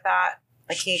all like that.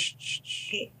 Like he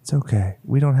It's okay.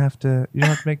 You don't have to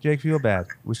make Jake feel bad.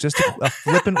 It was just a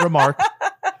flippant remark.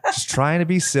 Just trying to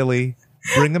be silly.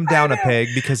 Bring him down a peg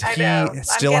because he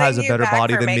still has a better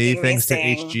body than me thanks to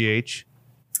HGH.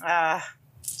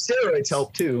 Steroids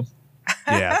help too.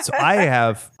 Yeah. So I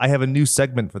have a new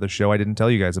segment for the show I didn't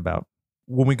tell you guys about.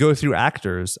 when we go through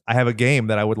actors, I have a game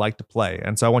that I would like to play.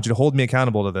 And so I want you to hold me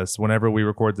accountable to this whenever we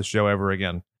record the show ever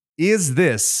again. Is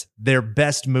this their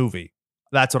best movie?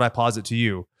 That's what I posit to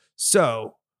you.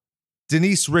 So,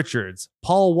 Denise Richards,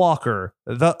 Paul Walker,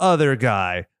 the other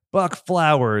guy, Buck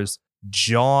Flowers,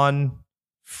 John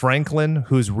Franklin,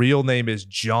 whose real name is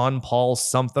John Paul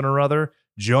something or other,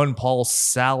 John Paul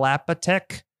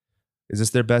Salapatek. Is this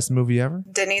their best movie ever?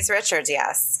 Denise Richards,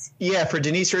 yes. Yeah, for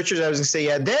Denise Richards, I was going to say,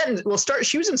 yeah. Then,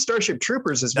 she was in Starship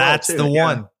Troopers as well, That's too. the Yeah.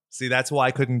 one. See, that's why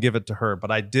I couldn't give it to her,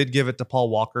 but I did give it to Paul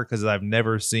Walker because I've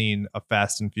never seen a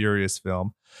Fast and Furious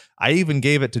film. I even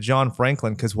gave it to John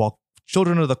Franklin because while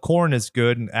Children of the Corn is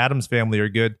good and Addams Family are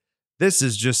good, this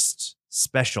is just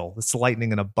special. It's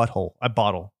lightning in a bottle.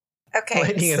 Okay,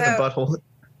 Lightning in the butthole.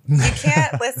 You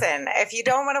can't listen. If you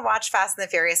don't want to watch Fast and the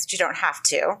Furious, you don't have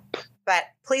to. But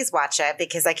please watch it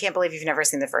because I can't believe you've never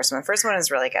seen the first one. First one is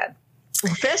really good.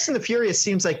 Fast and the Furious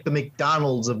seems like the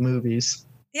McDonald's of movies.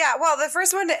 Yeah, well, the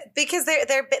first one, because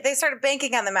they started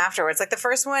banking on them afterwards. Like the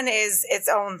first one is its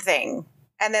own thing.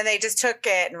 And then they just took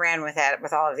it and ran with it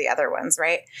with all of the other ones,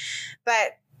 right?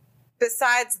 But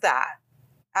besides that,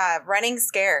 Running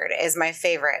Scared is my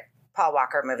favorite Paul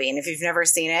Walker movie. And if you've never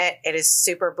seen it, it is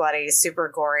super bloody, super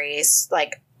gory,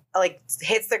 like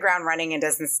hits the ground running and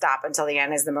doesn't stop until the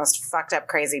end. Is the most fucked up,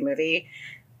 crazy movie.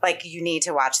 Like, you need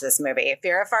to watch this movie.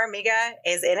 Vera Farmiga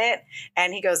is in it,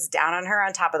 and he goes down on her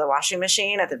on top of the washing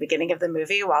machine at the beginning of the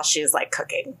movie while she's, like,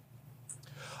 cooking.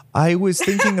 I was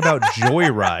thinking about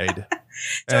Joyride.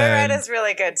 Joyride is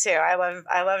really good, too. I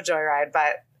love Joyride,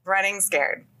 but Running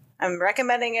Scared. I'm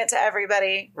recommending it to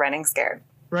everybody. Running Scared.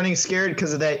 Running Scared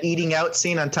because of that eating out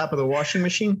scene on top of the washing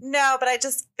machine? No, but I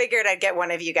just figured I'd get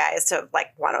one of you guys to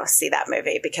like want to see that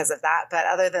movie because of that. But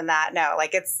other than that, no,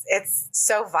 like it's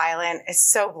so violent. It's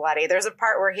so bloody. There's a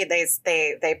part where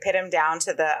they pit him down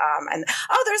to the and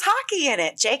there's hockey in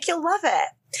it. Jake, you'll love it.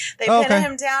 They pin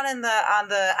him down on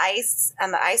the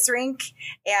ice rink,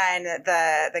 and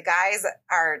the guys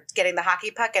are getting the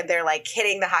hockey puck, and they're like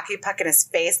hitting the hockey puck in his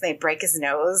face, and they break his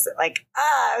nose. Like,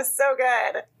 so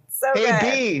good. So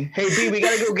Hey B, we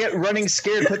gotta go get Running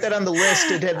Scared. Put that on the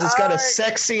list. It's got a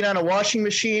sex scene on a washing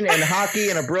machine and hockey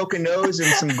and a broken nose and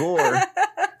some gore.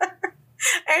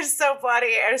 It's so bloody.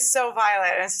 It's so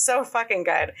violent. It's so fucking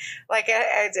good. Like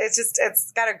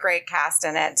it's got a great cast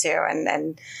in it too,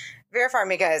 and Vera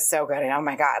Farmiga is so good. And oh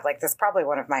my god, like this is probably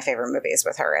one of my favorite movies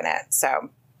with her in it. So,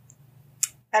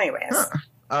 anyways,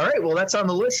 all right. Well, that's on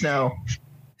the list now.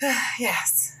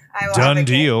 Yes, I will. Done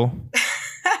deal.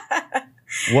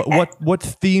 What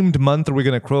themed month are we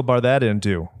going to crowbar that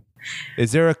into?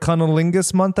 Is there a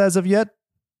cunnilingus month as of yet?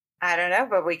 I don't know,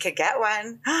 but we could get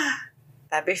one.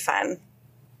 That'd be fun.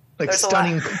 Like There's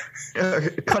stunning,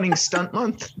 cunning stunt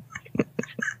month.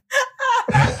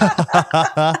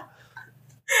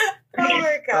 Oh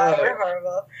my god, we're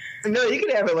horrible. No, you can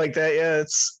have it like that. Yeah,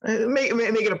 it's make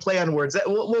it a play on words.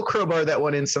 We'll crowbar that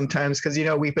one in sometimes because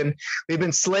we've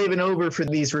been slaving over for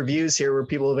these reviews here where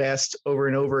people have asked over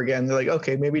and over again. They're like,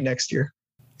 okay, maybe next year.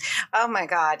 Oh my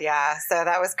god, yeah. So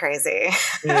that was crazy.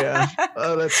 Yeah.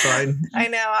 Oh, that's fine. I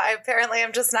know. Apparently,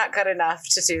 I'm just not good enough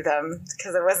to do them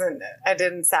because I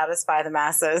didn't satisfy the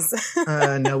masses.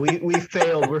 No, we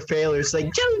failed. We're failures.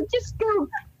 Like, Joe, just go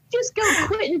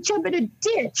quit and jump in a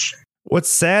ditch. What's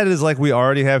sad is like we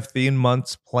already have theme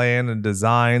months planned and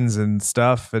designs and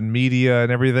stuff and media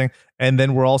and everything. And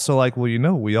then we're also like,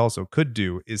 well, we also could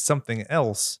do is something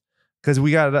else because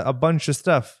we got a bunch of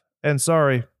stuff. And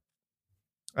sorry,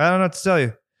 I don't know what to tell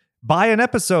you. Buy an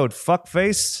episode,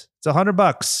 fuckface. It's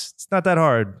 $100. It's not that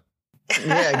hard.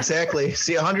 Yeah, exactly.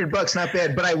 See, $100, not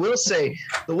bad. But I will say,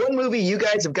 the one movie you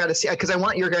guys have got to see, because I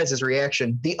want your guys'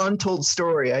 reaction, The Untold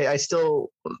Story. I still,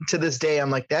 to this day, I'm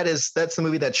like, that's the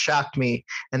movie that shocked me,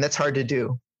 and that's hard to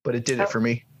do, but it did it for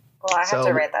me. Well, I have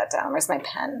to write that down. Where's my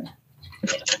pen?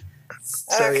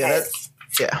 So okay.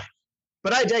 Yeah.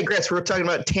 But I digress. We're talking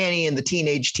about Tanny and the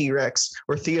Teenage T-Rex,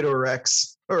 or Theodore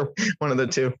Rex, or one of the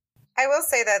two. I will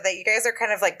say though that you guys are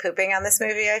kind of like pooping on this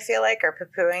movie. I feel like, or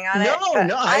poo-pooing on it.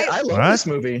 No, I love this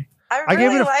movie. I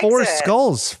gave it a 4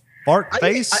 skulls. Fart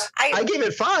face. I gave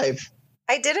it 5.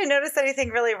 I didn't notice anything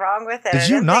really wrong with it. Did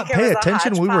you not pay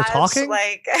attention when we were talking?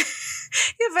 Like,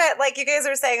 yeah, but like you guys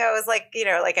were saying, I was like,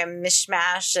 like a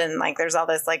mishmash and like there's all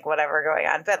this like whatever going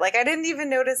on. But like I didn't even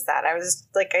notice that. I was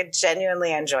like, I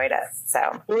genuinely enjoyed it.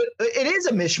 So well, it is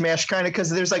a mishmash kind of because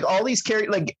there's like all these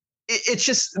characters like. It's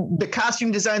just the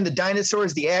costume design, the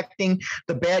dinosaurs, the acting,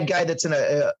 the bad guy that's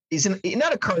he's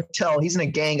not a cartel. He's in a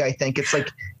gang, I think. It's like,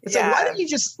 why don't you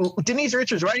just, Denise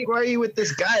Richards, why are you with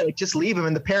this guy? Like, just leave him.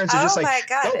 And the parents are just like, my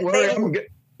God. don't worry.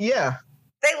 Yeah.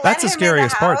 That's the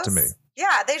scariest part to me.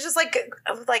 Yeah, they just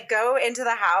like go into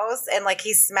the house and like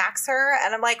he smacks her,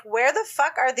 and I'm like, where the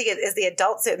fuck is the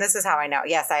adult suit? And this is how I know.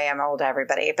 Yes, I am old,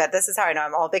 everybody, but this is how I know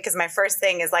I'm old, because my first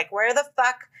thing is like, where the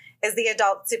fuck is the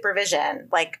adult supervision?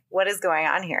 Like, what is going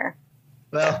on here?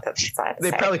 Well, they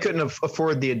probably couldn't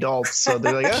afford the adults, so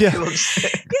they're like, yeah,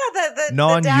 the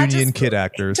non-union kid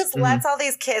actors just lets all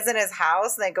these kids in his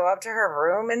house, and they go up to her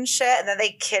room and shit, and then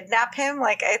they kidnap him.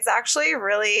 Like, it's actually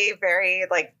really very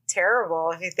like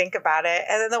terrible if you think about it.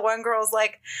 And then the one girl's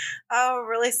like, "Oh,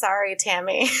 really sorry,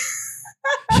 Tammy.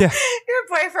 Yeah. Your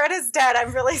boyfriend is dead.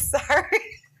 I'm really sorry."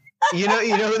 You know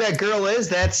who that girl is?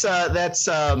 That's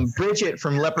Bridget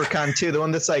from Leprechaun 2, the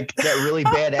one that's like that really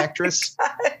bad actress.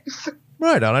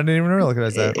 Right on. I didn't even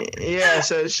realize that. Yeah,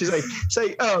 so she's like,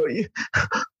 oh,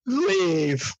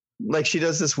 leave. Like, she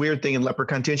does this weird thing in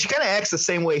Leprechaun 2, and she kind of acts the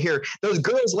same way here. Those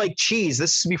girls like cheese.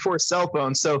 This is before cell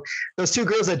phones. So those two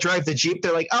girls that drive the Jeep,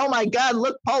 they're like, oh my God,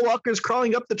 look, Paul Walker's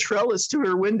crawling up the trellis to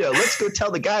her window. Let's go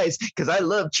tell the guys, because I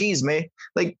love cheese, man.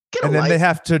 Like, get a and then life. they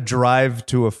have to drive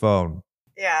to a phone.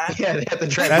 Yeah. Yeah, they have to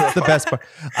drive. That's the best part.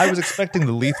 I was expecting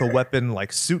the Lethal Weapon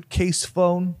like suitcase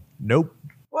phone. Nope.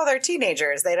 Well, they're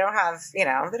teenagers. They don't have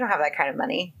that kind of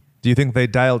money. Do you think they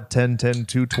dialed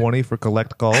 10-10-220 for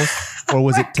collect calls? Or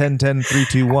was it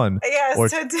 10-10-321? Yes. Or,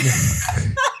 Did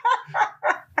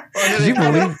you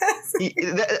believe?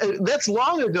 That's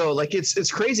long ago. Like,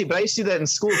 it's crazy, but I used to do that in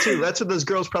school too. That's what those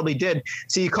girls probably did.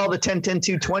 So you call the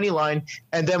 10-10-220 line,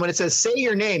 and then when it says say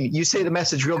your name, you say the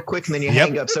message real quick, and then you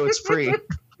hang up, so it's free.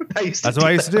 That's what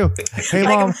I used to do. Hey,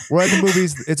 Mom, we're at the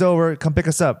movies. It's over. Come pick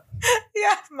us up.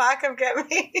 Yeah, Ma, come get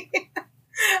me.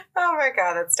 Oh my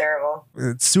God, that's terrible.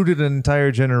 It suited an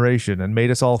entire generation and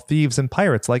made us all thieves and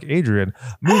pirates like Adrian.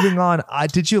 Moving on,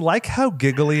 did you like how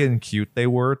giggly and cute they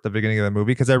were at the beginning of the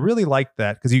movie? Because I really liked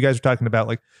that, because you guys were talking about,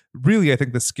 like, really, I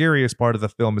think the scariest part of the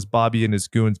film is Bobby and his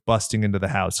goons busting into the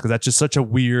house, because that's just such a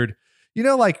weird,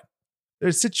 like,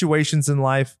 there's situations in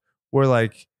life where,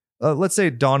 like, let's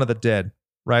say Dawn of the Dead,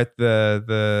 right?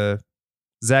 The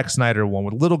Zack Snyder one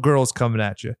with little girls coming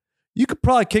at you. You could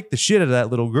probably kick the shit out of that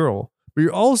little girl, but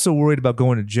you're also worried about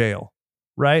going to jail,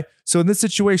 right? So in this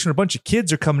situation, a bunch of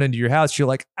kids are coming into your house. You're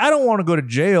like, I don't want to go to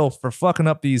jail for fucking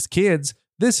up these kids.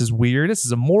 This is weird. This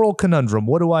is a moral conundrum.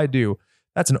 What do I do?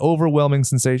 That's an overwhelming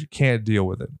sensation. Can't deal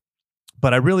with it.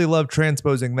 But I really love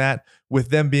transposing that with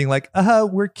them being like,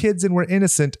 we're kids and we're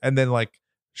innocent. And then, like,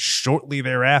 shortly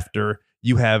thereafter,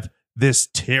 you have this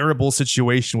terrible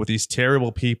situation with these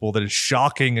terrible people that is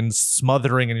shocking and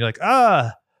smothering. And you're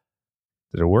like,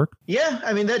 did it work? Yeah,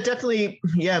 I mean, that definitely,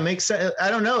 makes sense. I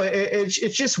don't know. It's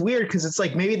just weird, because it's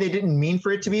like maybe they didn't mean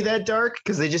for it to be that dark,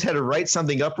 because they just had to write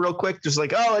something up real quick. Just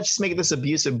like, let's just make this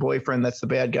abusive boyfriend that's the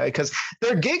bad guy, because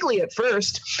they're giggly at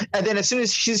first. And then as soon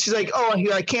as she's like,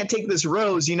 I can't take this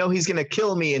rose. He's going to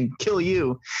kill me and kill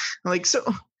you. I'm like, so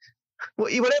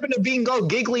what happened to being all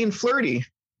giggly and flirty?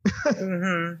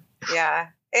 Mm-hmm. Yeah.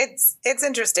 It's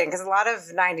interesting, because a lot of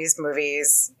 90s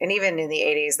movies, and even in the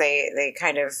 80s, they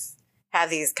kind of have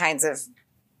these kinds of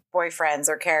boyfriends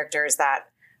or characters that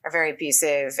are very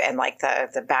abusive and like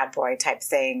the bad boy type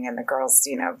thing. And the girls,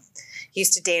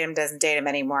 used to date him, doesn't date him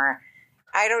anymore.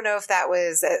 I don't know if that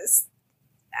was,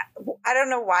 I don't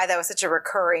know why that was such a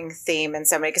recurring theme in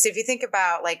so many. Because if you think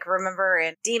about, like, remember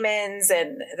in Demons,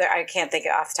 and I can't think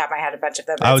off the top of my head a bunch of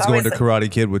them. I was going to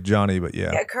Karate Kid with Johnny, but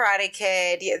yeah. Karate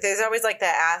Kid. Yeah, there's always like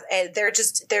that. And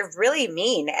they're really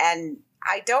mean. And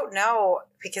I don't know,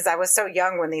 because I was so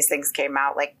young when these things came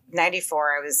out. Like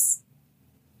 94, I was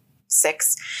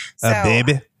 6. So,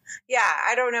 baby. Yeah,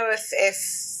 I don't know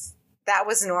if that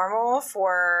was normal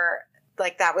for,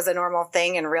 like, that was a normal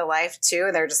thing in real life too,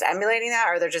 and they're just emulating that,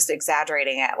 or they're just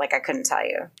exaggerating it. Like, I couldn't tell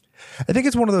you. I think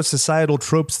it's one of those societal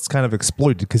tropes that's kind of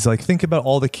exploited, because, like, think about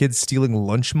all the kids stealing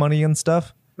lunch money and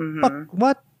stuff. Mm-hmm.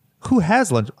 What? Who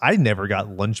has lunch? I never got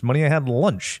lunch money. I had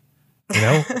lunch,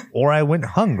 or I went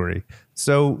hungry.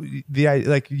 So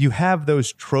you have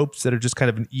those tropes that are just kind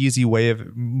of an easy way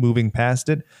of moving past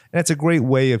it. And it's a great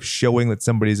way of showing that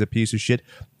somebody's a piece of shit.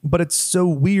 But it's so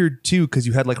weird too, because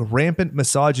you had like rampant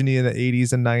misogyny in the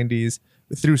 80s and 90s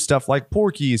through stuff like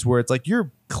Porky's, where it's like,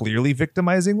 you're clearly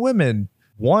victimizing women.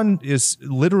 One is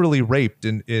literally raped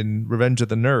in Revenge of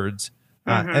the Nerds.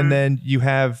 And then you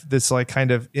have this like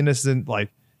kind of innocent,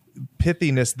 like,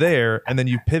 pithiness there, and then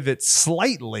you pivot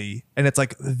slightly, and it's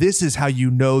like, this is how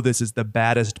this is the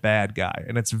baddest bad guy.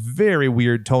 And it's very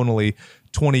weird tonally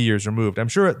 20 years removed. I'm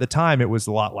sure at the time it was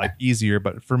a lot like easier,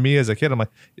 but for me as a kid, I'm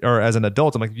like, or as an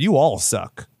adult, I'm like, you all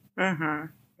suck. Mm-hmm.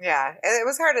 Yeah, it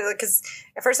was hard, because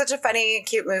for such a funny,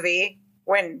 cute movie,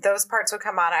 when those parts would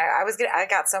come on, I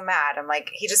got so mad. I'm like,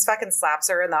 he just fucking slaps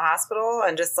her in the hospital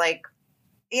and just like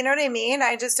You know what I mean?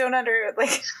 I just don't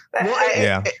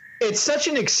It's such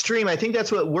an extreme. I think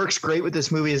that's what works great with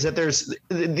this movie is that there's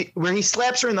where he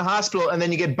slaps her in the hospital and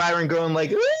then you get Byron going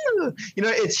like, ooh! You know,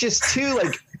 it's just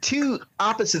two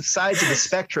opposite sides of the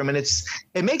spectrum. And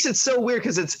it makes it so weird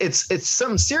because it's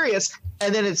something serious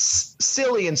and then it's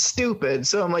silly and stupid.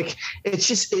 So I'm like, it's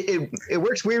just, it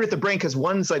works weird with the brain because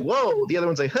one's like, whoa, the other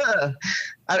one's like, huh.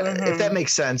 If that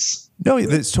makes sense. No,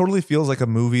 it totally feels like a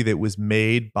movie that was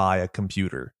made by a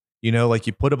computer. You know, like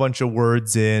you put a bunch of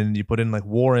words in, you put in like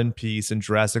War and Peace and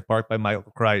Jurassic Park by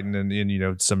Michael Crichton and you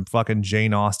know, some fucking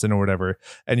Jane Austen or whatever.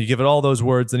 And you give it all those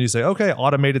words and you say, okay,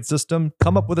 automated system,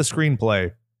 come up with a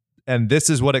screenplay. And this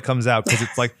is what it comes out. Because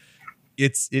it's like,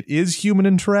 it is human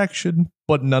interaction,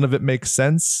 but none of it makes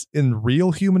sense in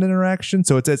real human interaction.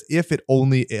 So it's as if it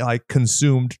only like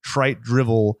consumed trite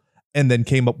drivel and then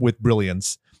came up with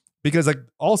brilliance. Because like,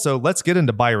 also, let's get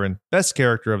into Byron, best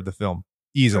character of the film,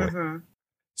 easily. Mm-hmm.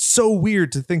 So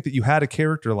weird to think that you had a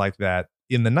character like that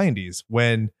in the 90s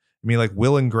when, I mean, like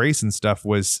Will and Grace and stuff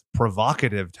was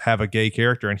provocative to have a gay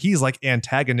character. And he's like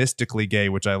antagonistically gay,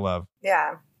 which I love.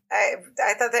 Yeah. I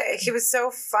thought that he was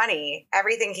so funny.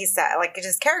 Everything he said, like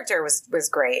his character was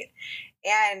great.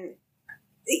 And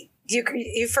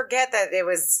you forget that it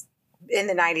was in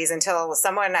the 90s until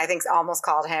someone, I think, almost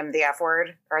called him the F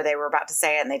word, or they were about to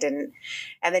say it and they didn't.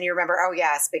 And then you remember, oh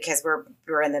yes, because we're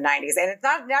in the 90s. And it's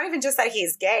not even just that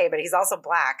he's gay, but he's also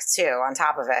black too, on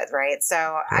top of it. Right. So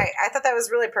I thought that was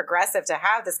really progressive to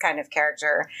have this kind of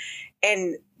character.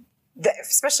 And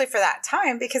especially for that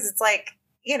time, because it's like,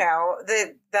 you know,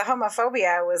 the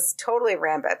homophobia was totally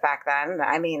rampant back then.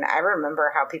 I mean, I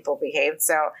remember how people behaved.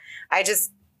 So I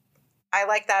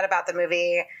like that about the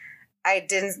movie. I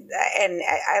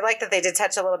like that they did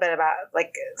touch a little bit about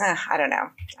like, I don't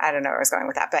know where I was going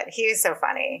with that, but he's so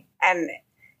funny. And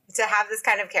to have this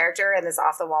kind of character in this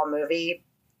off the wall movie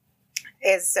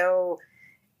is so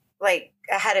like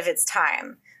ahead of its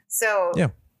time. So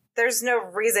there's no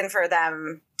reason for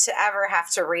them to ever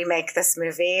have to remake this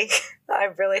movie. I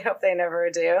really hope they never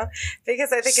do,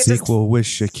 because I think it sequel with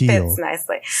Shaquille fits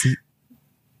nicely.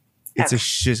 It's a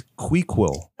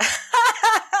Shaquille.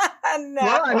 No.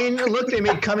 Well, I mean, look, they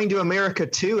made Coming to America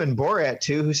 2 and Borat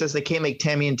 2. Who says they can't make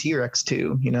Tammy and T-Rex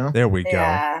 2, you know? There we go.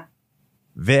 Yeah.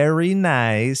 Very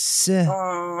nice.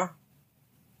 My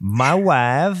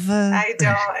wife. I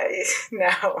don't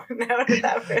know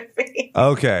that movie.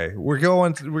 Okay, we're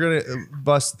going to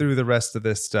bust through the rest of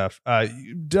this stuff.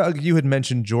 Doug, you had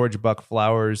mentioned George Buck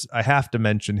Flowers. I have to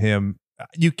mention him.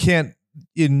 You can't,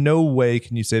 in no way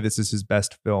can you say this is his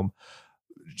best film.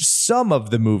 Some of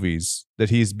the movies that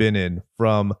he's been in,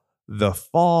 from The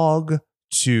Fog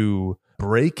to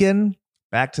Breakin',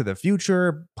 Back to the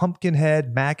Future,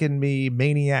 Pumpkinhead, Mac and Me,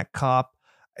 Maniac Cop,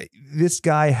 this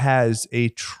guy has a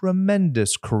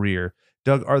tremendous career.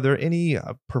 Doug, are there any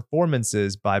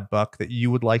performances by Buck that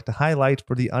you would like to highlight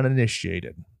for the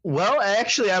uninitiated? Well,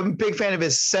 actually, I'm a big fan of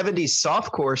his 70s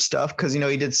softcore stuff because, you know,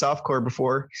 he did softcore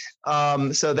before.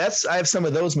 So I have some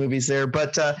of those movies there.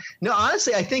 But no,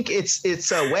 honestly, I think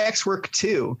it's Waxwork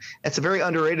 2. That's a very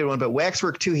underrated one. But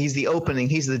Waxwork 2, he's the opening.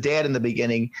 He's the dad in the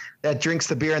beginning that drinks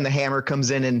the beer and the hammer comes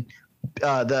in and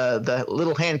the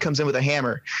little hand comes in with a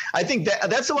hammer. I think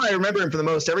that's the one I remember him for the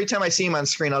most. Every time I see him on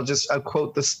screen, I'll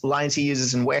quote the lines he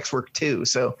uses in Waxwork 2.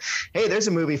 So, hey, there's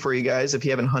a movie for you guys if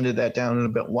you haven't hunted that down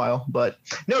in a while. But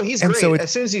no, he's great. So as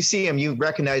soon as you see him, you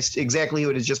recognize exactly who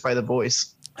it is just by the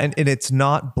voice. And it's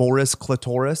not Boris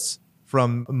Clitoris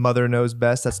from Mother Knows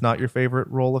Best. That's not your favorite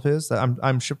role of his.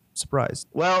 I'm surprised.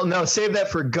 Well, no, save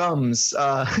that for Gums.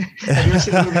 Have you ever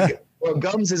seen the movie? Well,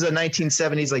 Gums is a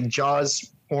 1970s like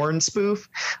Jaws porn spoof.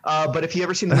 But if you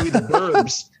ever seen the movie The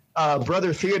Burbs,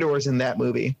 Brother Theodore's in that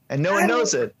movie, and no one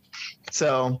knows it.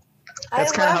 So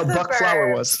that's kind of how Buck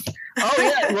Flower was. Oh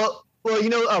yeah, well, you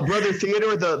know, Brother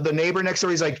Theodore, the neighbor next door,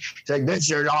 he's like, this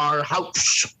is our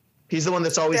house. He's the one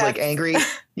that's always like angry.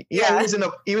 Yeah,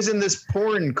 he was in this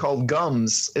porn called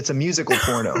Gums. It's a musical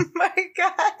porno. Oh my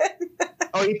god.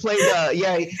 Oh, he played.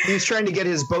 He was trying to get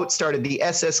his boat started, the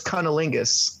SS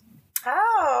Cunnilingus.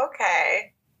 Oh,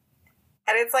 okay.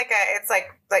 And it's like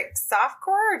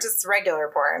softcore or just regular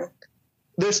porn?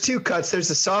 There's two cuts. There's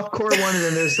the softcore one, and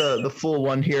then there's the full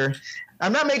one here.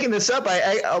 I'm not making this up.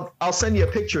 I'll send you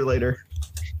a picture later.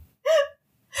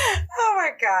 Oh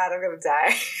my god, I'm gonna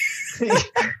die.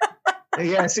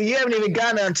 Yeah, so you haven't even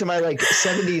gotten onto my like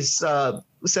 70s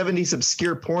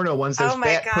obscure porno ones. There's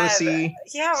Bat Pussy.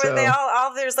 Yeah, where they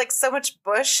all there's like so much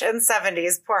Bush and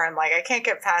 70s porn. Like I can't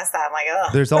get past that. I'm like,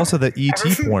 ugh. There's also the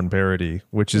E.T. porn parody,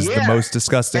 which is the most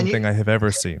disgusting thing I have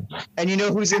ever seen. And you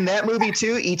know who's in that movie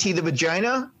too? E.T. the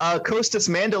Vagina? Costas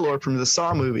Mandylor from the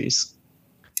Saw movies.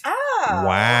 Oh.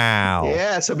 Wow.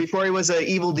 Yeah. So before he was an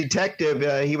evil detective,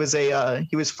 he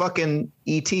was fucking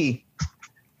E.T.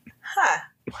 Huh.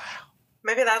 Wow.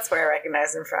 Maybe that's where I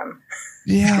recognize him from.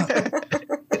 Yeah.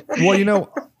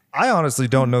 Well, I honestly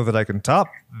don't know that I can top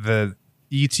the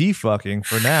E.T. fucking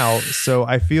for now. So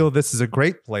I feel this is a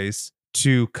great place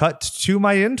to cut to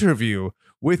my interview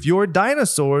with Your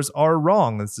Dinosaurs Are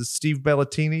Wrong. This is Steve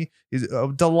Bellatini. He's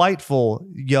a delightful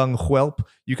young whelp.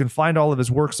 You can find all of his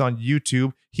works on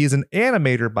YouTube. He's an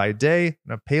animator by day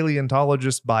and a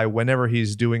paleontologist by whenever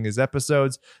he's doing his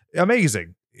episodes.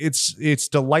 Amazing. It's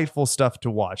delightful stuff to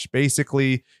watch.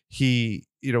 Basically, he,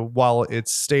 while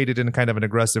it's stated in kind of an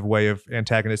aggressive way of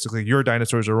antagonistically, your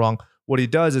dinosaurs are wrong, what he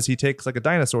does is he takes like a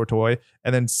dinosaur toy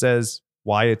and then says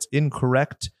why it's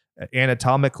incorrect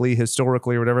anatomically,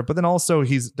 historically, or whatever. But then also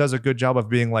he does a good job of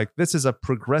being like, this is a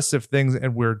progressive thing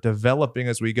and we're developing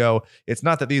as we go. It's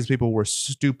not that these people were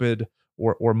stupid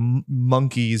or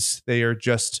monkeys. They are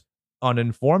just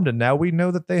uninformed, and now we know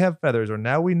that they have feathers, or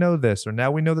now we know this, or now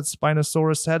we know that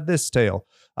Spinosaurus had this tail.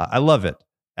 I love it.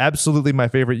 Absolutely my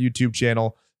favorite YouTube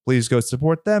channel. Please go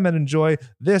support them and enjoy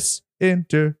this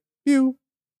interview.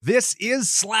 This is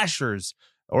Slashers,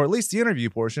 or at least the interview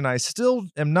portion. I still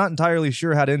am not entirely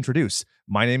sure how to introduce.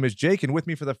 My name is Jake, and with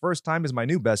me for the first time is my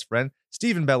new best friend,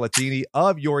 Stephen Bellatini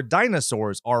of Your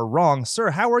Dinosaurs Are Wrong.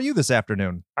 Sir, how are you this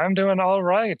afternoon? I'm doing all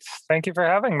right. Thank you for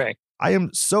having me. I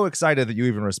am so excited that you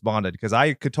even responded, because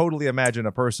I could totally imagine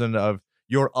a person of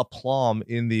your aplomb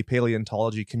in the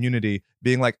paleontology community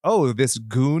being like, oh, this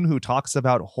goon who talks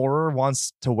about horror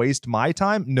wants to waste my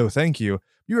time? No, thank you.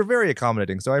 You were very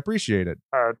accommodating, so I appreciate it.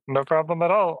 No problem at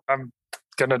all. I'm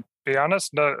going to be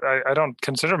honest. No, I don't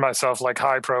consider myself like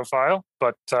high profile,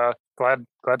 but glad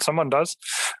someone does.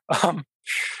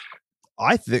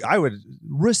 I think I would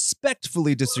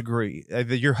respectfully disagree.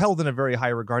 You're held in a very high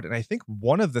regard. And I think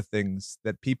one of the things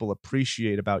that people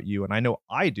appreciate about you, and I know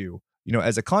I do,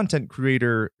 as a content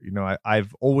creator,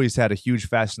 I've always had a huge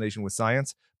fascination with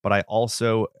science, but I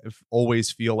also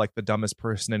always feel like the dumbest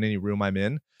person in any room I'm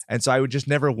in. And so I would just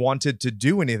never wanted to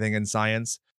do anything in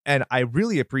science. And I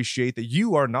really appreciate that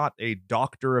you are not a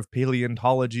doctor of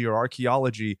paleontology or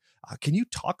archaeology. Can you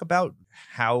talk about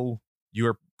how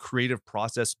your creative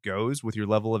process goes with your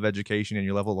level of education and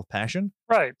your level of passion?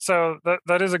 Right. So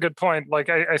that is a good point. Like,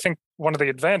 I think one of the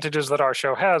advantages that our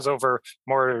show has over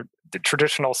more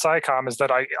traditional SciComm is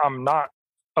that I'm not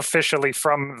officially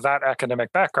from that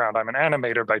academic background. I'm an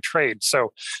animator by trade.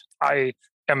 So I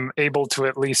am able to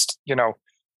at least,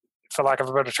 for lack of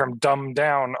a better term, dumb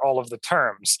down all of the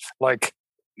terms. Like,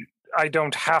 I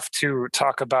don't have to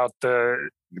talk about the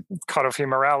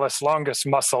caudofemoralis longus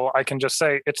muscle. I can just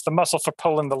say it's the muscle for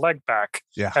pulling the leg back.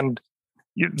 Yeah. And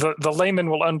the layman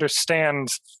will understand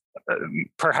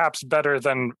perhaps better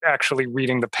than actually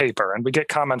reading the paper. And we get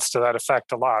comments to that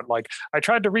effect a lot. Like, I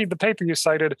tried to read the paper you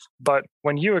cited, but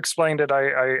when you explained it,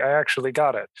 I actually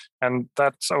got it. And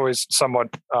that's always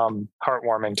somewhat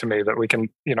heartwarming to me that we can,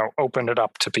 open it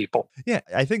up to people. Yeah,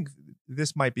 I think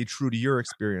this might be true to your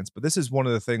experience, but this is one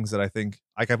of the things that I think,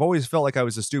 like, I've always felt like I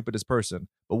was the stupidest person.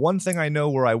 But one thing I know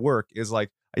where I work is, like,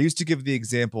 I used to give the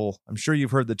example, I'm sure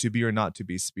you've heard the to be or not to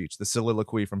be speech, the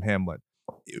soliloquy from Hamlet.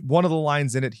 One of the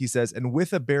lines in it, he says, and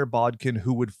with a bare bodkin,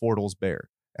 who would Fordle's bear?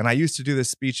 And I used to do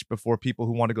this speech before people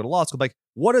who want to go to law school, like,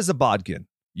 what is a bodkin?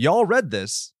 Y'all read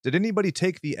this. Did anybody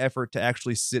take the effort to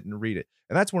actually sit and read it?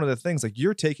 And that's one of the things, like,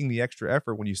 you're taking the extra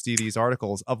effort when you see these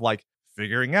articles of, like,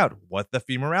 figuring out what the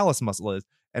femoralis muscle is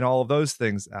and all of those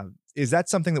things. Is that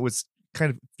something that was kind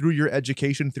of through your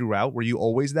education throughout? Were you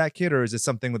always that kid, or is it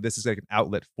something that this is like an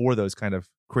outlet for those kind of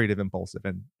creative impulsive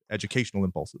and educational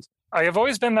impulses? I have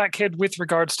always been that kid with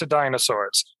regards to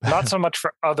dinosaurs, not so much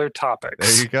for other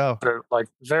topics. There you go. They're like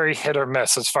very hit or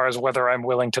miss as far as whether I'm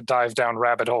willing to dive down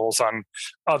rabbit holes on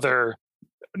other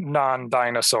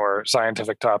non-dinosaur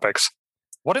scientific topics.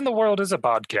 What in the world is a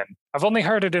bodkin? I've only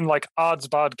heard it in like odds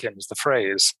bodkins, the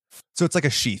phrase. So it's like a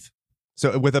sheath.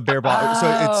 So with a bare body,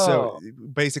 so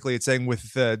basically it's saying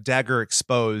with the dagger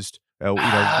exposed, what's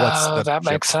the that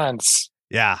makes sense.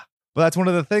 Yeah. But that's one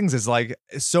of the things is, like,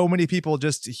 so many people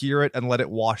just hear it and let it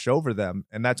wash over them.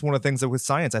 And that's one of the things that with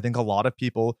science, I think a lot of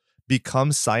people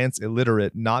become science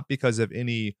illiterate, not because of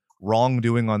any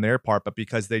wrongdoing on their part, but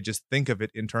because they just think of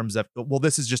it in terms of, well,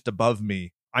 this is just above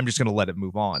me. I'm just going to let it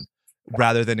move on,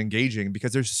 rather than engaging,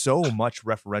 because there's so much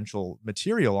referential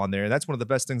material on there. And that's one of the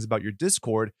best things about your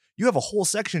Discord. You have a whole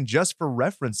section just for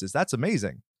references. That's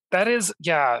amazing. That is,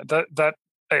 yeah,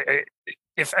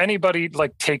 if anybody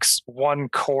like takes one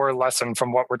core lesson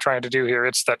from what we're trying to do here,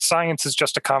 it's that science is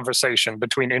just a conversation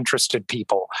between interested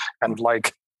people. And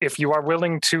like, if you are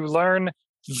willing to learn,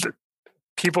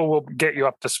 people will get you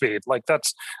up to speed. Like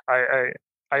that's I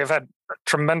have had a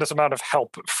tremendous amount of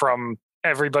help from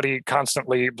everybody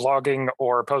constantly blogging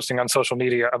or posting on social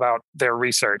media about their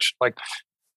research. Like,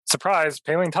 surprise,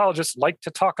 paleontologists like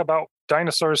to talk about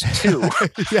dinosaurs too.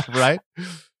 Yeah, right.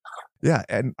 Yeah,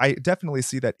 and I definitely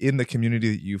see that in the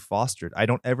community that you fostered. I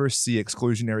don't ever see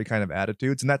exclusionary kind of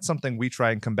attitudes, and that's something we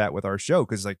try and combat with our show,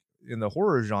 because like in the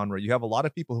horror genre, you have a lot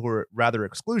of people who are rather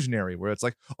exclusionary, where it's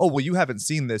like, oh, well, you haven't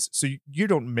seen this, so you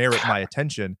don't merit my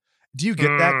attention. Do you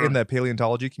get that in the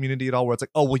paleontology community at all, where it's like,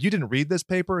 oh, well, you didn't read this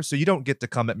paper, so you don't get to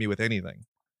come at me with anything?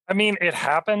 I mean, it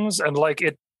happens, and like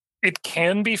it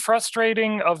can be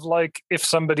frustrating of like if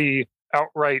somebody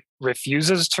outright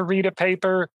refuses to read a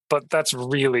paper, but that's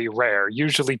really rare.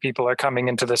 Usually people are coming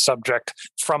into the subject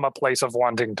from a place of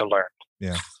wanting to learn.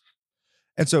 Yeah.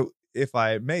 And so if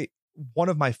I may, one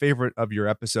of my favorite of your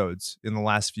episodes in the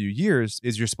last few years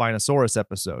is your Spinosaurus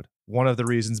episode. One of the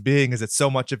reasons being is that so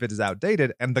much of it is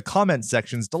outdated, and the comment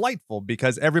section's delightful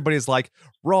because everybody's like,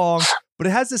 wrong, but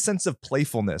it has this sense of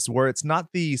playfulness where it's not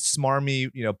the smarmy,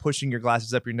 pushing your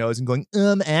glasses up your nose and going,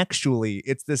 actually.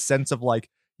 It's this sense of like,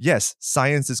 yes,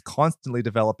 science is constantly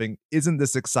developing. Isn't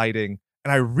this exciting?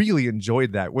 And I really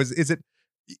enjoyed that.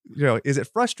 Is it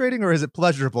frustrating or is it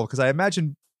pleasurable? Because I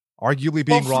imagine arguably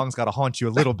being wrong's got to haunt you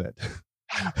a little bit.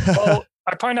 Well,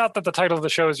 I point out that the title of the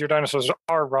show is "Your Dinosaurs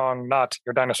Are Wrong," not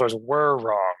 "Your Dinosaurs Were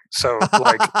Wrong." So,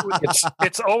 like,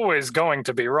 it's always going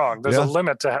to be wrong. There's a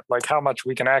limit to like how much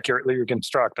we can accurately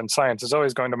reconstruct, and science is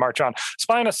always going to march on.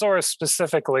 Spinosaurus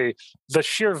specifically, the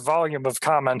sheer volume of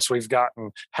comments we've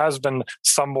gotten has been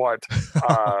somewhat.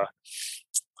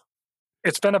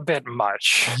 It's been a bit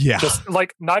much. Yeah. Just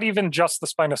like not even just the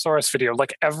Spinosaurus video.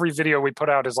 Like every video we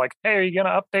put out is like, hey, are you going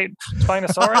to update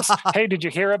Spinosaurus? Hey, did you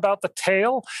hear about the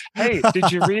tail? Hey,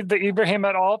 did you read the Ibrahim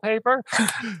et al. Paper?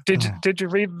 Did you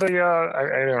read the,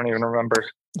 I don't even remember,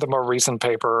 the more recent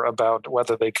paper about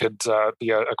whether they could be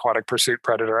an aquatic pursuit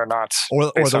predator or not. Or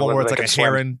the one where it's like a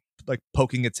heron like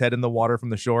poking its head in the water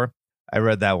from the shore. I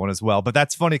read that one as well. But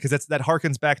that's funny because that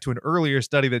harkens back to an earlier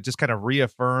study that just kind of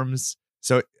reaffirms.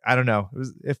 So I don't know.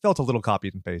 It felt a little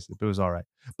copied and pasted, but it was all right.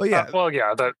 But yeah.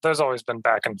 There's always been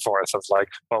back and forth of like,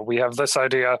 well, we have this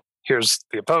idea. Here's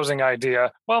the opposing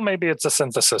idea. Well, maybe it's a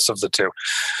synthesis of the two.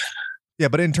 Yeah,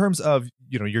 but in terms of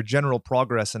your general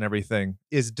progress and everything,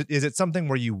 is it something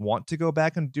where you want to go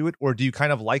back and do it, or do you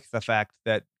kind of like the fact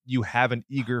that you have an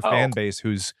eager fan base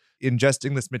who's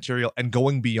ingesting this material and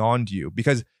going beyond you?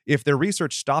 Because if their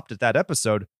research stopped at that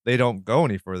episode, they don't go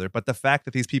any further. But the fact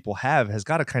that these people has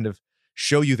got to kind of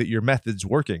show you that your method's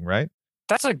working, right?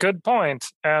 That's a good point,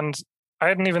 and I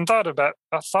hadn't even thought about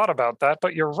that.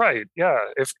 But you're right. Yeah,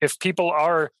 if people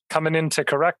are coming in to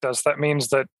correct us, that means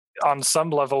that on some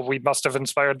level we must have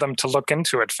inspired them to look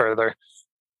into it further.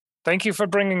 Thank you for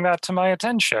bringing that to my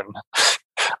attention.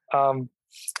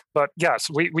 But yes,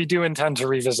 we do intend to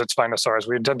revisit Spinosaurus.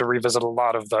 We intend to revisit a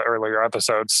lot of the earlier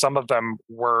episodes. Some of them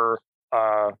were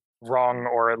wrong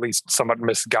or at least somewhat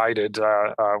misguided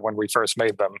when we first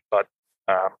made them, but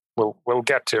we'll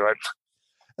get to it.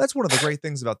 That's one of the great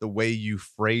things about the way you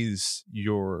phrase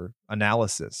your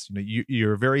analysis.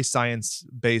 You're very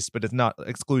science-based, but it's not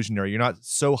exclusionary. You're not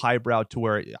so highbrow to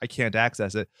where I can't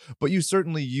access it, but you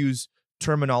certainly use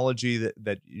terminology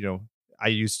that I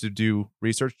used to do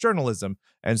research journalism,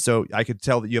 and so I could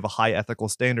tell that you have a high ethical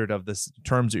standard of the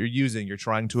terms that you're using. You're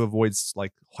trying to avoid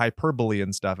like hyperbole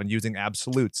and stuff and using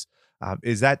absolutes.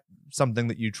 Is that something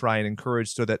that you try and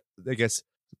encourage so that, I guess,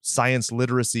 science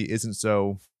literacy isn't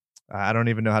so, I don't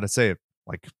even know how to say it.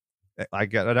 Like,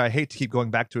 I hate to keep going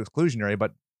back to exclusionary,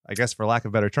 but I guess for lack of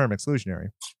a better term, exclusionary.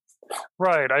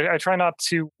 Right. I try not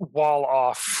to wall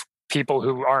off people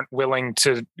who aren't willing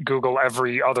to Google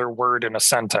every other word in a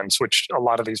sentence, which a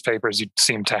lot of these papers you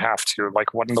seem to have to.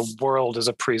 Like, what in the world is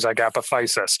a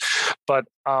presygapophysis? But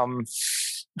I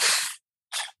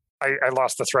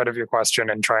lost the thread of your question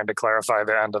in trying to clarify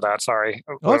the end of that. Sorry.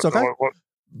 Oh, it's okay.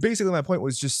 Basically, my point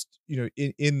was just,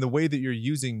 in the way that you're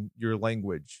using your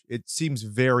language, it seems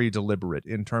very deliberate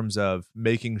in terms of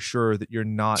making sure that you're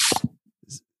not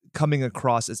coming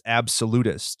across as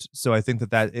absolutist. So I think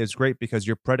that is great because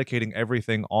you're predicating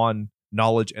everything on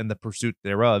knowledge and the pursuit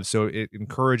thereof. So it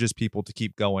encourages people to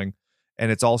keep going.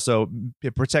 And it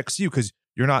protects you because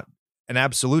you're not an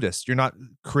absolutist. You're not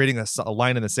creating a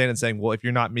line in the sand and saying, well, if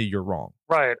you're not me, you're wrong.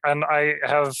 Right. And I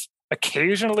have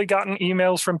occasionally gotten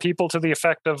emails from people to the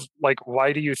effect of like,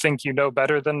 why do you think you know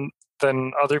better than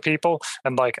other people?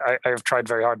 And like, I've tried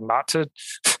very hard not to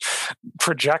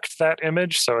project that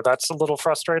image, so that's a little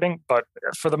frustrating, but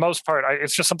for the most part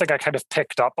it's just something I kind of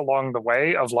picked up along the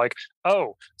way of like,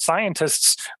 oh,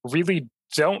 scientists really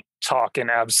don't talk in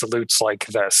absolutes like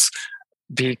this,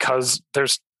 because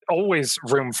there's always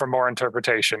room for more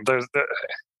interpretation.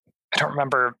 I don't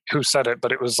remember who said it,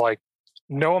 but it was like,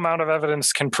 no amount of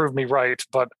evidence can prove me right,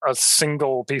 but a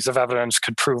single piece of evidence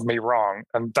could prove me wrong.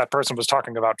 And that person was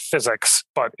talking about physics,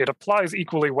 but it applies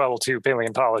equally well to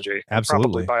paleontology. Absolutely. And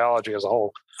probably biology as a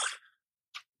whole.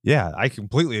 Yeah, I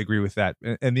completely agree with that.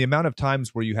 And the amount of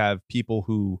times where you have people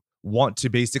who want to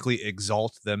basically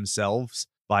exalt themselves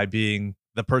by being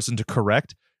the person to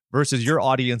correct versus your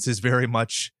audience is very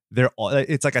much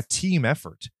it's like a team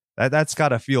effort. That's got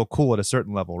to feel cool at a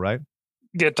certain level, right?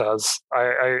 It does.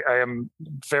 I am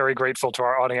very grateful to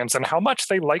our audience and how much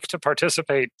they like to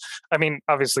participate. I mean,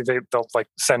 obviously they'll like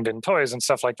send in toys and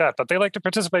stuff like that, but they like to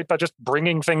participate by just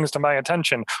bringing things to my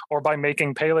attention or by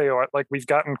making paleo art. Like we've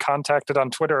gotten contacted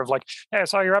on Twitter of like, hey, I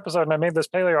saw your episode and I made this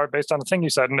paleo art based on the thing you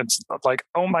said. And it's like,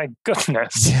 oh my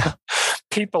goodness, yeah.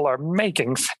 People are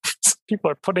making things.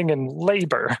 People are putting in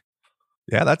labor.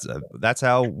 Yeah, that's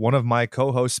how one of my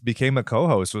co-hosts became a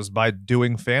co-host, was by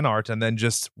doing fan art and then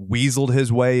just weaseled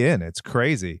his way in. It's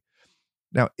crazy.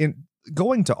 Now, in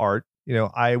going to art,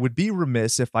 I would be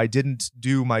remiss if I didn't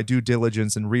do my due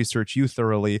diligence and research you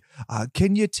thoroughly.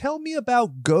 Can you tell me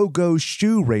about Go-Go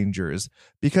Shoe Rangers?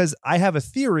 Because I have a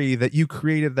theory that you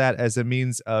created that as a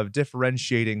means of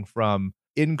differentiating from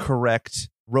incorrect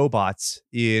robots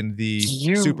in the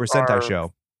Super Sentai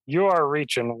show. You are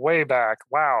reaching way back.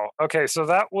 Wow. Okay, so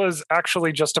that was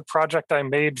actually just a project I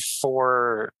made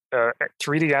for a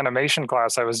 3D animation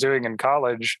class I was doing in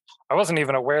college. I wasn't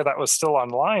even aware that was still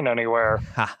online anywhere.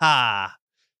 Ha!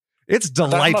 It's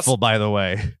delightful, by the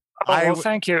way. Oh, well,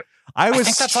 thank you. I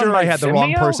was sure I had the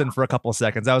wrong person for a couple of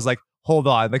seconds. I was like, hold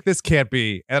on, like this can't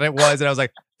be. And it was, and I was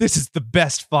like, this is the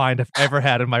best find I've ever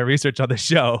had in my research on the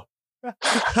show.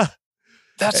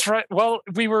 That's right. Well,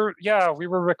 we were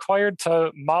required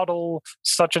to model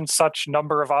such and such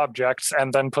number of objects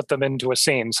and then put them into a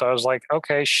scene. So I was like,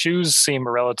 okay, shoes seem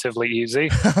relatively easy.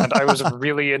 And I was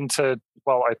really into,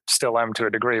 well, I still am to a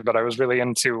degree, but I was really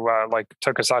into like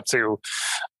tokusatsu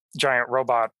giant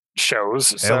robot shows.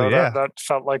 So that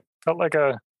felt like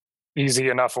a easy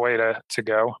enough way to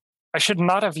go. I should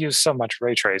not have used so much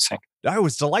ray tracing. That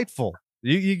was delightful.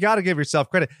 You got to give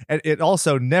yourself credit. And it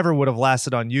also never would have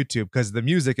lasted on YouTube because the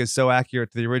music is so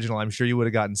accurate to the original. I'm sure you would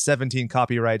have gotten 17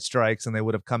 copyright strikes and they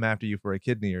would have come after you for a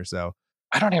kidney or so.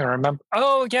 I don't even remember.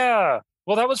 Oh, yeah.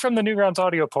 Well, that was from the Newgrounds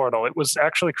audio portal. It was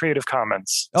actually Creative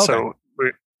Commons. Okay. So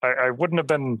I wouldn't have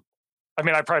been... I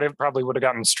mean, I probably would have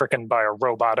gotten stricken by a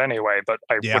robot anyway, but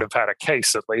I would have had a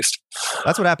case at least.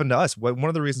 That's what happened to us. One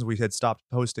of the reasons we had stopped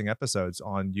posting episodes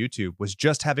on YouTube was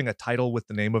just having a title with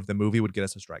the name of the movie would get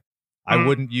us a strike. I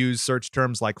wouldn't use search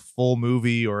terms like full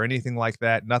movie or anything like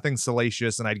that. Nothing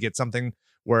salacious. And I'd get something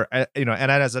where, and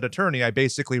as an attorney, I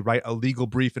basically write a legal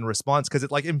brief in response because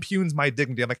it like impugns my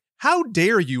dignity. I'm like, how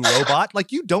dare you, robot?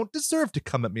 Like, you don't deserve to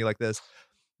come at me like this.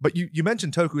 But you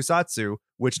mentioned tokusatsu,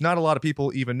 which not a lot of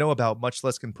people even know about, much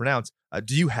less can pronounce.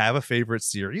 Do you have a favorite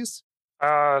series?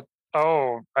 I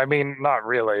mean, not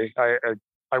really.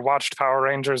 I watched Power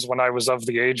Rangers when I was of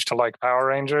the age to like Power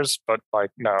Rangers, but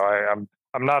like, no,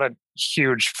 I'm not a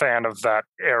huge fan of that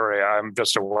area. I'm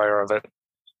just aware of it.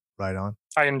 Right on.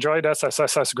 I enjoyed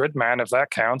SSSS Gridman, if that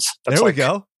counts. That's there we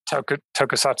go.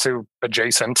 Tokusatsu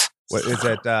adjacent. What is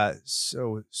it?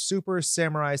 So Super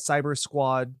Samurai Cyber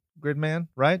Squad Gridman,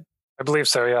 right? I believe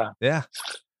so, yeah. Yeah.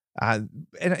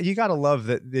 And you got to love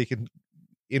that they can,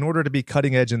 in order to be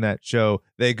cutting edge in that show,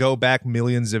 they go back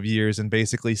millions of years and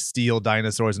basically steal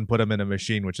dinosaurs and put them in a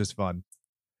machine, which is fun.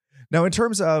 Now, in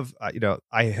terms of,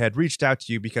 I had reached out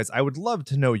to you because I would love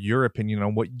to know your opinion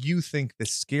on what you think the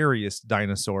scariest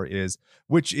dinosaur is,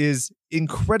 which is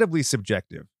incredibly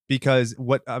subjective because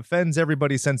what offends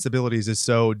everybody's sensibilities is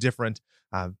so different.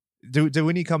 Do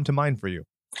any come to mind for you?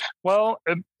 Well,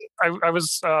 I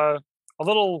was a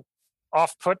little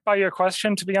off-put by your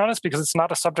question, to be honest, because it's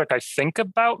not a subject I think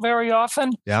about very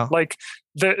often. Yeah. Like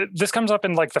this comes up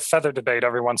in like the feather debate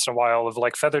every once in a while of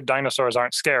like feathered dinosaurs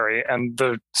aren't scary. And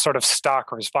the sort of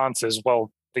stock response is, well,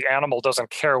 the animal doesn't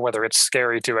care whether it's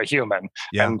scary to a human.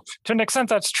 Yeah. And to an extent,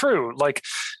 that's true. Like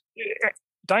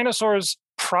dinosaurs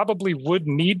probably would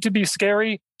need to be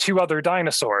scary to other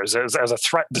dinosaurs as a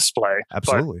threat display.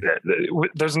 Absolutely. But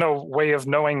there's no way of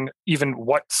knowing even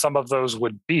what some of those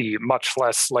would be, much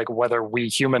less like whether we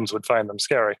humans would find them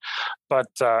scary. But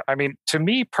I mean, to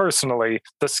me personally,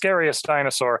 the scariest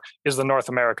dinosaur is the North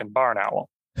American barn owl.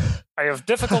 I have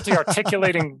difficulty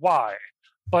articulating why,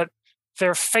 but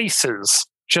their faces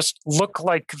just look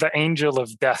like the angel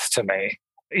of death to me.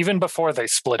 even before they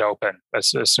split open, as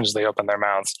soon as they open their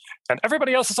mouths. And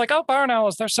everybody else is like, oh, barn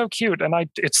owls, they're so cute. And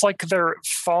it's like they're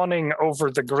fawning over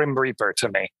the Grim Reaper to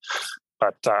me.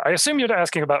 But I assume you're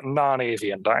asking about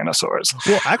non-avian dinosaurs.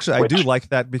 Well, actually, I do like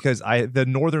that because the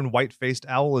northern white-faced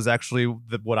owl is actually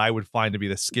what I would find to be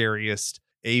the scariest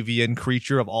avian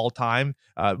creature of all time.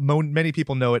 Many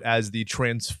people know it as the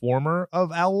transformer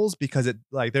of owls because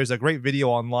there's a great video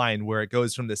online where it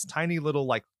goes from this tiny little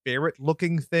like ferret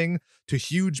looking thing to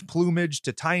huge plumage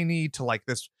to tiny to like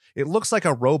this. It looks like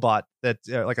a robot that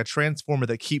like a transformer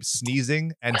that keeps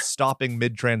sneezing and stopping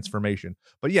mid transformation.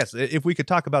 But yes, if we could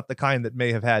talk about the kind that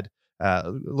may have had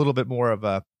a little bit more of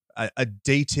a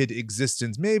dated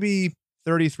existence, maybe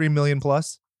 33 million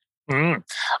plus.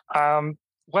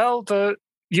 Well,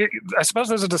 I suppose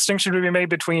there's a distinction to be made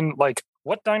between like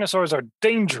what dinosaurs are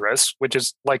dangerous, which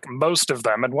is like most of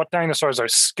them, and what dinosaurs are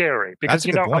scary. Because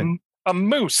a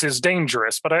moose is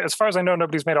dangerous, but as far as I know,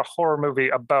 nobody's made a horror movie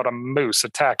about a moose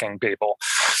attacking people.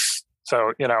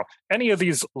 So, any of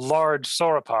these large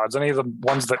sauropods, any of the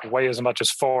ones that weigh as much as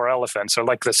 4 elephants are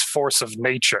like this force of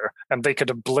nature, and they could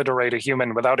obliterate a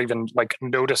human without even like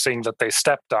noticing that they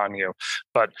stepped on you.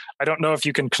 But I don't know if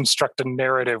you can construct a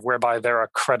narrative whereby they're a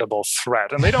credible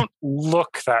threat. And they don't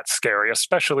look that scary,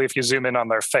 especially if you zoom in on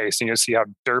their face and you see how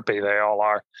derpy they all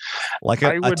are. Like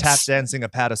a tap dancing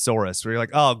Apatosaurus, where you're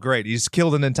like, oh, great, he's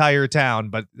killed an entire town,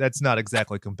 but that's not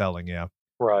exactly compelling, yeah.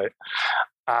 Right.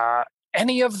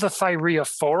 Any of the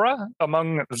Thyreophora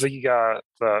among the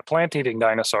plant-eating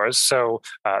dinosaurs, so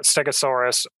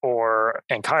Stegosaurus or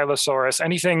Ankylosaurus,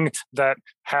 anything that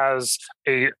has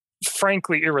a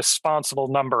frankly irresponsible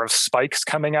number of spikes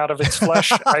coming out of its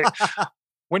flesh,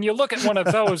 when you look at one of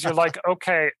those, you're like,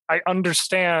 okay, I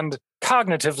understand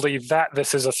cognitively that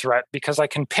this is a threat because I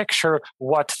can picture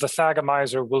what the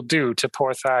Thagomizer will do to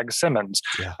poor Thag Simmons.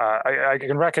 Yeah. I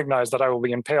can recognize that I will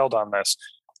be impaled on this.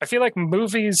 I feel like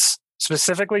movies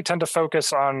specifically tend to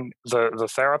focus on the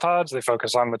theropods. They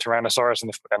focus on the Tyrannosaurus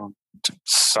and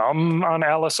some on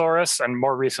Allosaurus, and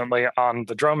more recently on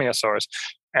the Dromaeosaurs.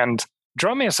 And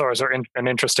Dromaeosaurs are an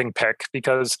interesting pick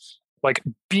because like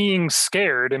being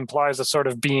scared implies a sort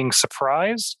of being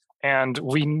surprised. And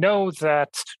we know that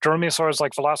Dromaeosaurs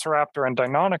like Velociraptor and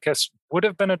Deinonychus would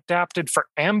have been adapted for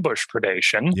ambush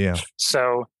predation. Yeah.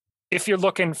 So if you're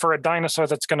looking for a dinosaur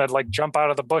that's going to like jump out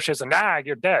of the bushes and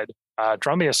you're dead,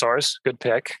 Dromaeosaurs, good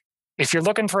pick. If you're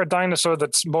looking for a dinosaur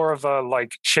that's more of a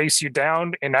like chase you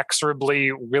down,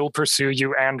 inexorably will pursue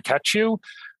you and catch you,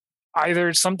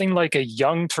 either something like a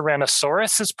young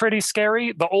Tyrannosaurus is pretty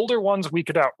scary. The older ones we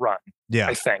could outrun,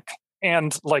 I think.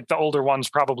 And like the older ones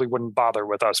probably wouldn't bother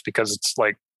with us because it's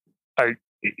like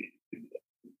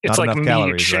it's not like enough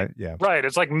calories, right? Yeah. Right.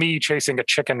 It's like me chasing a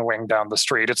chicken wing down the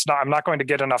street. I'm not going to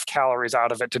get enough calories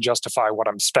out of it to justify what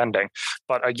I'm spending.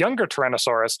 But a younger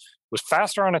Tyrannosaurus was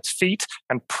faster on its feet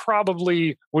and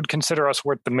probably would consider us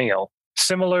worth the meal.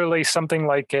 Similarly, something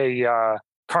like a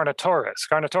Carnotaurus.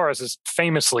 Carnotaurus is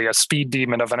famously a speed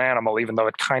demon of an animal, even though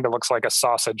it kind of looks like a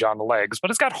sausage on legs, but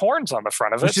it's got horns on the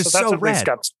front of it. Which is so rad.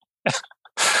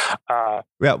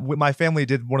 My family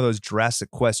did one of those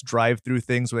Jurassic Quest drive-through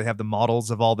things where they have the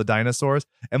models of all the dinosaurs,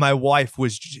 and my wife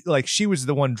was like, she was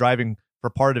the one driving for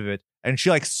part of it, and she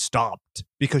like stopped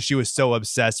because she was so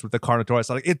obsessed with the Carnotaurus.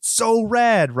 Like, it's so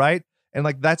rad, right? And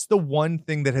like that's the one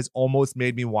thing that has almost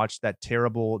made me watch that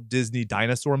terrible Disney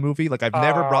dinosaur movie. Like I've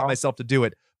never brought myself to do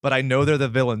it, but I know they're the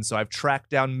villains, so I've tracked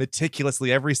down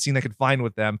meticulously every scene I could find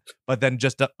with them. But then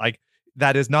just like,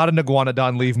 that is not an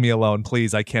iguanodon. Leave me alone,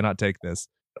 please. I cannot take this.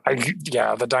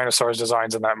 The dinosaurs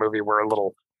designs in that movie were a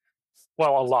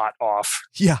lot off.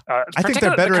 Yeah, I think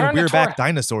they're better in We're-Back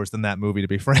Dinosaurs than that movie, to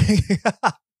be frank.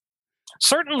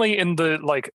 Certainly in the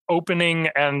like opening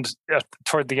and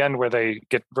toward the end where they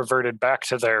get reverted back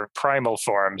to their primal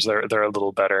forms, they're a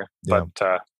little better. Yeah.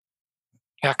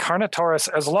 But Carnotaurus,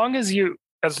 as long as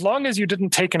you didn't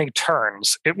take any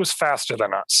turns, it was faster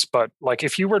than us. But like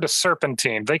if you were to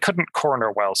serpentine, they couldn't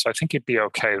corner well, so I think you'd be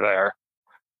okay there.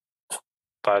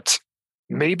 But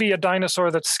maybe a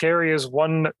dinosaur that's scary is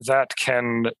one that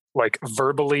can like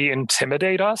verbally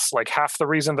intimidate us. Like half the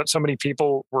reason that so many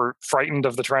people were frightened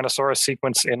of the Tyrannosaurus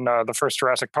sequence in the first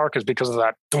Jurassic Park is because of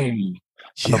that boom.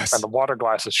 Yes. And the water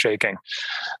glass is shaking.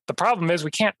 The problem is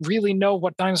we can't really know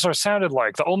what dinosaurs sounded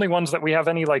like. The only ones that we have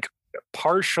any like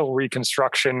partial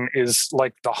reconstruction is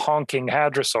like the honking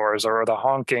hadrosaurs or the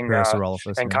honking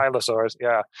ankylosaurs.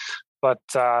 Yeah. But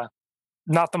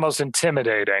not the most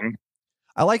intimidating.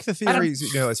 I like the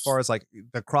theories, as far as like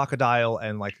the crocodile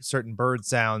and like certain bird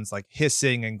sounds like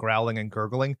hissing and growling and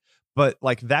gurgling. But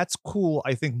like that's cool,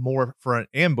 I think, more for an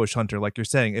ambush hunter, like you're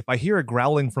saying. If I hear a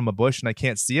growling from a bush and I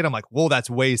can't see it, I'm like, whoa, that's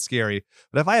way scary.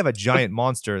 But if I have a giant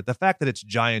monster, the fact that it's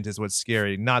giant is what's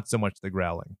scary, not so much the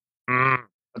growling.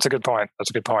 That's a good point.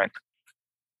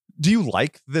 Do you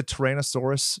like the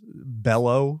Tyrannosaurus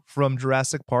bellow from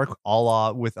Jurassic Park, a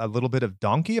la with a little bit of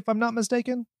donkey, if I'm not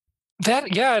mistaken?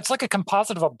 It's like a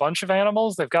composite of a bunch of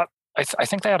animals. They've got, I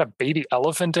think they had a baby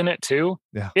elephant in it too.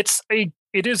 Yeah.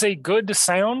 It is a good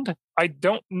sound. I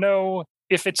don't know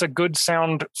if it's a good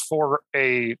sound for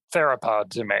a theropod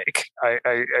to make.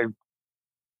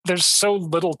 There's so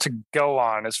little to go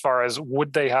on as far as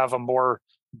would they have a more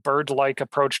bird-like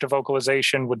approach to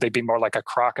vocalization? Would they be more like a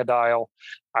crocodile?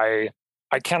 I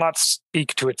cannot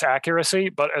speak to its accuracy,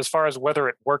 but as far as whether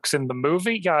it works in the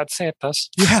movie, yeah, I'd say it does.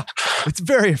 Yeah, it's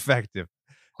very effective.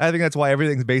 I think that's why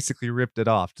everything's basically ripped it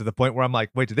off to the point where I'm like,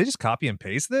 wait, did they just copy and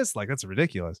paste this? Like, that's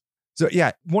ridiculous. So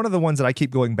yeah, one of the ones that I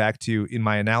keep going back to in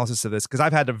my analysis of this, because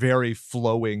I've had a very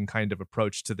flowing kind of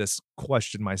approach to this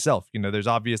question myself. You know, there's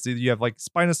obviously, you have like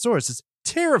Spinosaurus, it's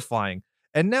terrifying.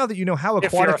 And now that you know how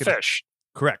aquatic if you're a fish.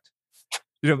 Correct.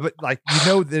 You know, but like, you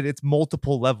know that it's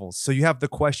multiple levels. So you have the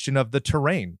question of the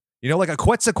terrain. You know, like a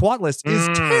Quetzalcoatlus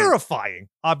is terrifying.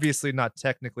 Obviously not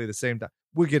technically the same time.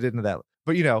 We'll get into that.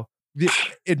 But you know,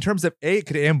 in terms of it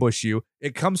could ambush you,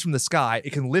 it comes from the sky,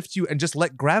 it can lift you and just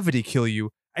let gravity kill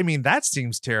you. I mean, that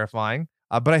seems terrifying.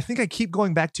 But I think I keep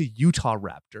going back to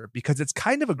Utahraptor because it's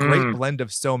kind of a great blend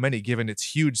of so many, given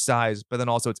its huge size, but then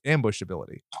also its ambush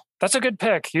ability. That's a good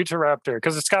pick, Utahraptor,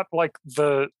 because it's got like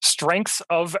the strength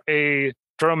of a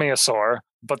dromaeosaur,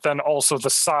 but then also the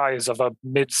size of a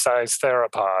mid-sized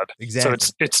theropod. Exactly.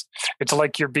 So it's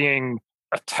like you're being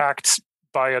attacked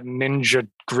by a ninja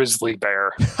grizzly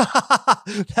bear.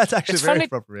 That's actually very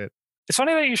appropriate. It's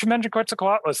funny that you should mention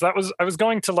Quetzalcoatlus. I was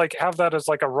going to like have that as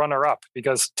like a runner-up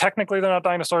because technically they're not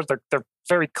dinosaurs. They're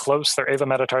very close. They're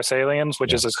avametatarsalia,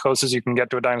 which is as close as you can get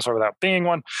to a dinosaur without being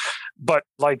one. But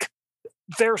like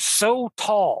they're so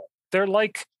tall. They're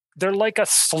like a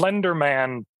Slender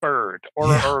Man bird,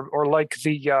 or like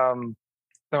the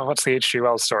what's the H.G.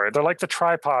 Wells story? They're like the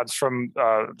tripods from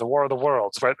the War of the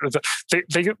Worlds, right?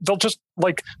 They'll just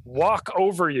like walk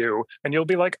over you, and you'll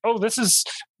be like, "Oh, this is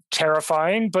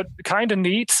terrifying, but kind of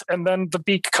neat." And then the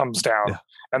beak comes down,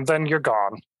 and then you're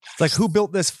gone. It's like, who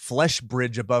built this flesh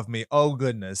bridge above me? Oh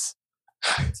goodness!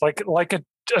 It's like a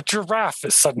giraffe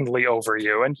is suddenly over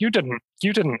you, and you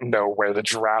didn't know where the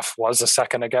giraffe was a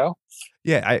second ago.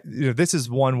 Yeah, this is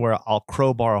one where I'll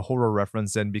crowbar a horror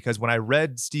reference in because when I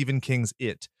read Stephen King's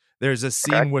It, there's a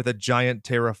scene with a giant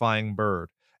terrifying bird.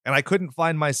 And I couldn't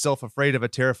find myself afraid of a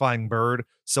terrifying bird,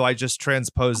 so I just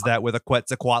transposed that with a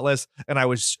Quetzalcoatlus, and I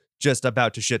was just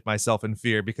about to shit myself in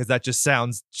fear because that just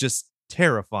sounds just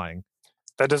terrifying.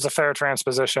 That is a fair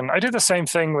transposition. I do the same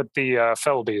thing with the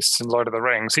fell beasts in Lord of the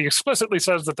Rings. He explicitly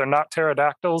says that they're not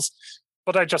pterodactyls,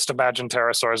 but I just imagine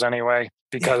pterosaurs anyway,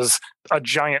 because a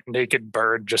giant naked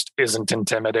bird just isn't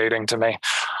intimidating to me.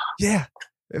 Yeah,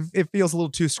 it feels a little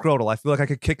too scrotal. I feel like I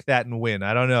could kick that and win.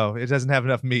 I don't know. It doesn't have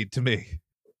enough meat to me.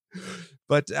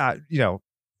 But, you know,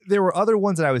 there were other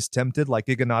ones that I was tempted, like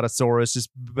Giganotosaurus, just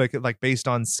like based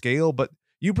on scale. But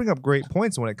you bring up great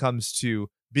points when it comes to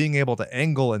being able to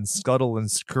angle and scuttle and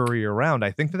scurry around.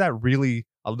 I think that really,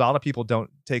 a lot of people don't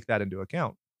take that into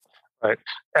account. Right.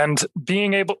 And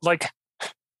being able, like,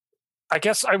 I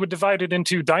guess I would divide it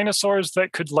into dinosaurs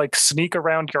that could like sneak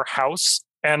around your house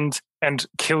and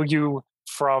kill you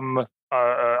from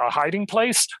a hiding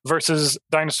place versus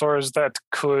dinosaurs that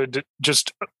could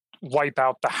just wipe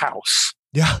out the house.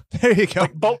 Yeah, there you go.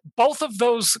 Like, both of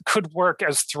those could work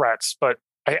as threats, but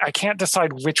I can't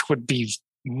decide which would be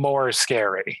more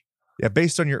scary. Yeah,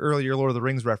 based on your earlier Lord of the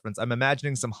Rings reference, I'm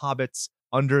imagining some hobbits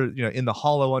under, you know, in the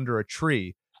hollow under a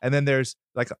tree, and then there's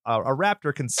like a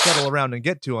raptor can scuttle around and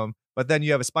get to him, but then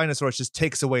you have a Spinosaurus just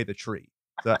takes away the tree.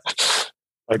 So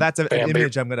like that's an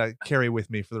image I'm going to carry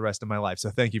with me for the rest of my life. So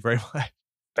thank you very much.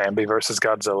 Bambi versus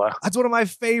Godzilla. That's one of my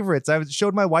favorites. I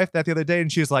showed my wife that the other day, and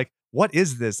she was like, "What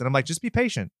is this?" And I'm like, "Just be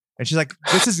patient." And she's like,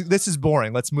 "This is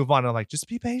boring. Let's move on." And I'm like, "Just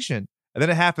be patient." And then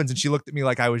it happens, and she looked at me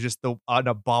like I was just an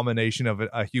abomination of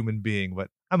a human being. But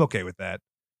I'm okay with that.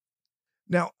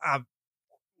 Now, I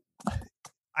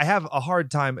have a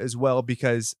hard time as well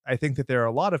because I think that there are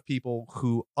a lot of people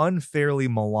who unfairly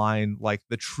malign like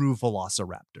the true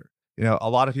Velociraptor. You know, a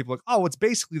lot of people are like, "Oh, it's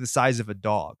basically the size of a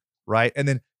dog," right? And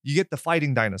then you get the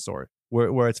fighting dinosaur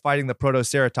where it's fighting the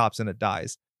Protoceratops and it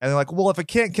dies. And they're like, "Well, if it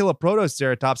can't kill a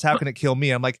Protoceratops, how can it kill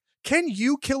me?" I'm like, can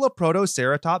you kill a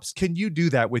Protoceratops? Can you do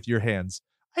that with your hands?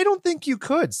 I don't think you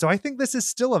could. So I think this is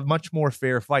still a much more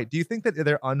fair fight. Do you think that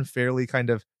they're unfairly kind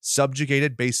of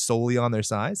subjugated based solely on their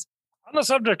size? On the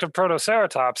subject of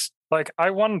Protoceratops, like,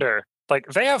 I wonder, like,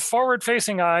 they have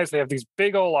forward-facing eyes. They have these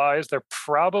big old eyes. They're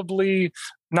probably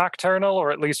nocturnal, or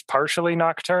at least partially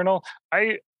nocturnal.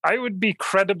 I would be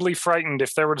credibly frightened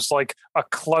if there was like a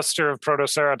cluster of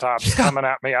Protoceratops coming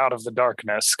at me out of the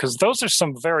darkness, because those are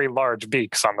some very large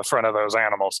beaks on the front of those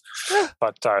animals.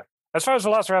 But as far as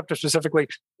Velociraptor specifically,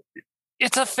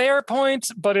 it's a fair point,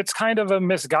 but it's kind of a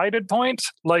misguided point.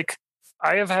 Like,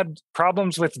 I have had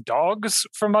problems with dogs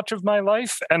for much of my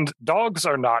life, and dogs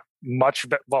are not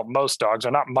most dogs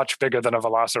are not much bigger than a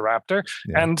Velociraptor.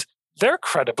 Yeah. And they're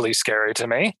credibly scary to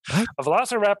me. What? A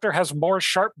Velociraptor has more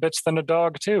sharp bits than a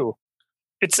dog too.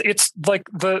 It's like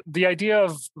the idea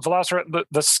of Velociraptor,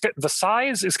 the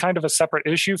size is kind of a separate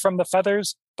issue from the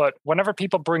feathers. But whenever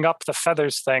people bring up the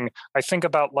feathers thing, I think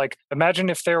about, like, imagine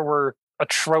if there were a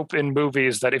trope in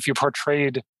movies that if you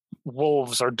portrayed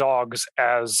wolves or dogs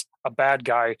as a bad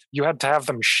guy, you had to have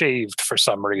them shaved for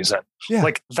some reason. Yeah.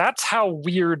 Like, that's how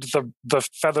weird the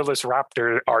featherless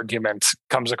raptor argument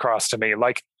comes across to me.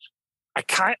 Like,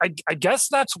 I guess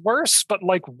that's worse, but,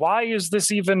 like, why is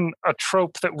this even a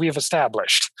trope that we've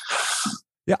established?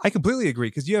 Yeah, I completely agree,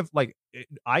 because you have, like,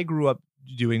 I grew up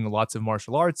doing lots of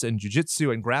martial arts and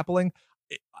jiu-jitsu and grappling.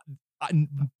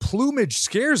 Plumage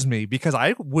scares me because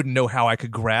I wouldn't know how I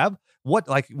could grab.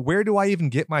 Where do I even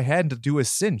get my hand to do a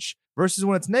cinch? Versus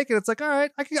when it's naked, it's like, all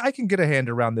right, I can get a hand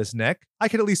around this neck. I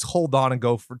can at least hold on and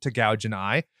go to gouge an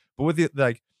eye. But with the,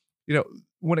 like, you know,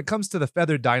 when it comes to the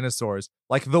feathered dinosaurs,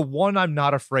 like, the one I'm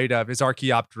not afraid of is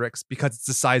Archaeopteryx, because it's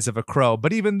the size of a crow.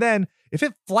 But even then, if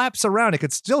it flaps around, it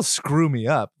could still screw me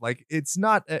up. Like, it's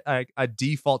not a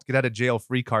default get out of jail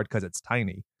free card because it's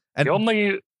tiny. And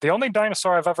the only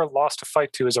dinosaur I've ever lost a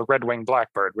fight to is a red-winged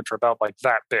blackbird, which are about like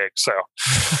that big. So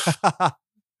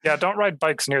yeah, don't ride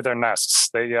bikes near their nests.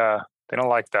 They don't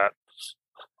like that.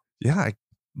 Yeah,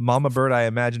 mama bird, I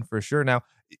imagine, for sure. Now,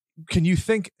 can you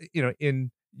think,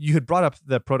 you had brought up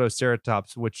the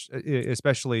Protoceratops, which,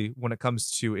 especially when it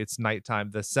comes to its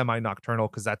nighttime, the semi-nocturnal,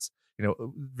 because that's,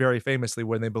 very famously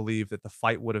when they believe that the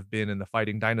fight would have been in the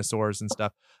fighting dinosaurs and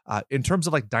stuff. In terms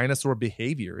of, like, dinosaur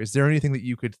behavior, is there anything that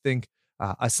you could think,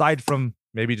 aside from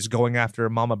maybe just going after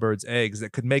mama bird's eggs,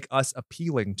 that could make us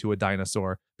appealing to a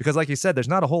dinosaur? Because, like you said, there's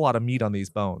not a whole lot of meat on these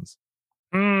bones.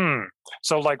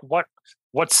 So, like,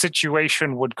 what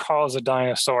situation would cause a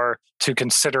dinosaur to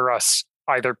consider us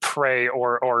either prey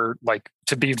or like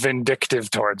to be vindictive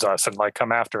towards us and, like,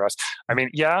 come after us? I mean,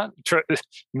 yeah,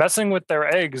 messing with their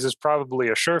eggs is probably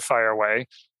a surefire way.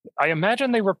 I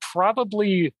imagine they were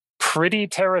probably pretty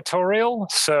territorial.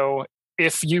 So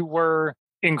if you were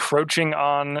encroaching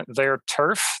on their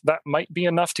turf, that might be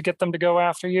enough to get them to go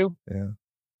after you. Yeah.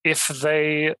 If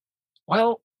they,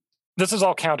 well, this is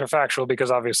all counterfactual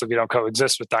because obviously we don't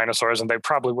coexist with dinosaurs and they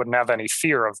probably wouldn't have any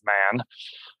fear of man.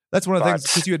 That's one of the things,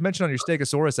 because you had mentioned on your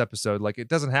Stegosaurus episode, like, it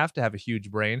doesn't have to have a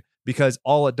huge brain because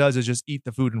all it does is just eat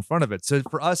the food in front of it. So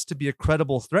for us to be a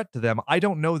credible threat to them, I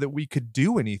don't know that we could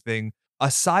do anything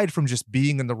aside from just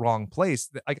being in the wrong place.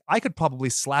 Like, I could probably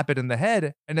slap it in the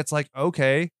head and it's like,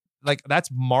 okay, like, that's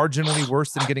marginally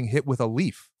worse than getting hit with a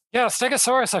leaf. Yeah,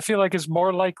 Stegosaurus, I feel like, is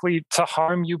more likely to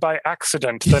harm you by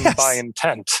accident than by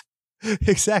intent.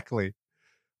 Exactly.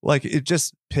 Like, it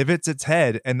just pivots its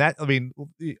head, and that, I mean,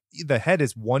 the head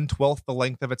is 1/12 the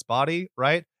length of its body,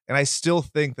 right? And I still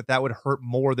think that would hurt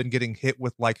more than getting hit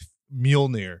with, like,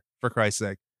 Mjolnir, for Christ's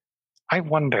sake. I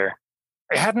wonder.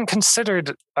 I hadn't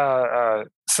considered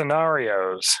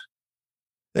scenarios.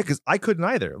 Yeah, because I couldn't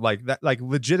either. Like, that, like,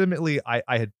 legitimately, I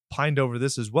had pined over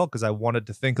this as well because I wanted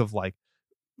to think of, like,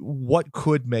 what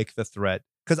could make the threat.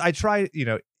 Because I try,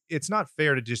 it's not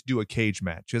fair to just do a cage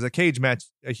match, because a cage match,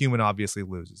 a human obviously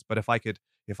loses. But if I could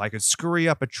scurry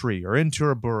up a tree or into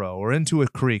a burrow or into a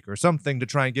creek or something to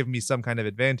try and give me some kind of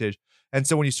advantage. And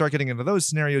so when you start getting into those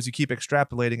scenarios, you keep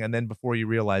extrapolating, and then before you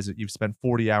realize it, you've spent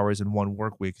 40 hours in one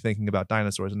work week thinking about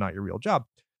dinosaurs and not your real job.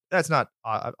 That's not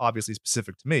obviously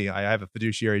specific to me. I have a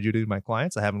fiduciary duty to my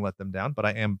clients. I haven't let them down, but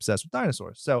I am obsessed with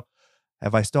dinosaurs. So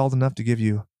have I stalled enough to give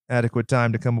you adequate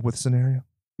time to come up with a scenario?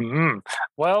 Mm-hmm.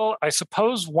 Well, I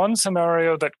suppose one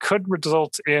scenario that could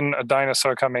result in a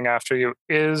dinosaur coming after you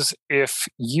is if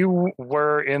you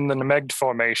were in the Nemegt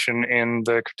Formation in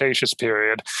the Cretaceous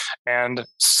period and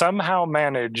somehow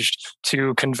managed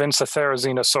to convince a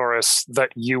Therizinosaurus that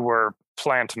you were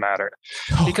plant matter.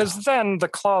 Because then the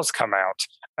claws come out.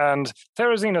 And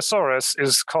Therizinosaurus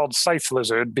is called Scythe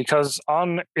Lizard because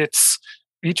on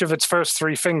each of its first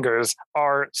three fingers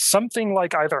are something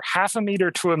like either 0.5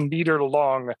 meter to 1 meter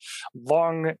long,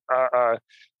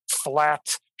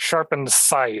 flat, sharpened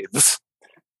scythes.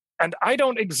 And I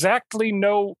don't exactly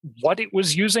know what it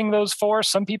was using those for.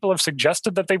 Some people have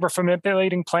suggested that they were for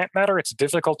manipulating plant matter. It's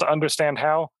difficult to understand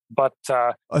how, but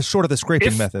short of the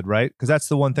scraping method, right? Because that's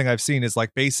the one thing I've seen is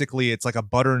like basically it's like a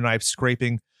butter knife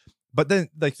scraping. But then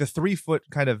like the 3-foot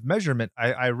kind of measurement,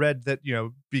 I read that,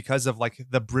 because of like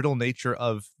the brittle nature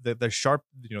of the sharp,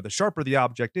 the sharper the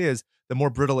object is, the more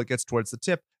brittle it gets towards the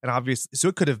tip. And obviously, so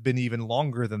it could have been even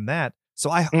longer than that. So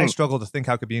I struggle to think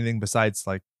how it could be anything besides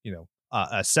like,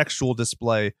 a sexual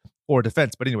display or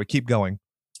defense. But anyway, keep going.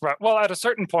 Right. Well, at a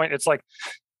certain point, it's like,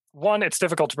 one, it's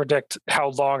difficult to predict how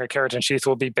long a keratin sheath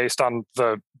will be based on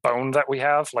the bone that we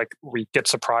have. Like, we get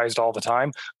surprised all the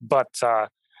time. But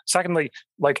secondly,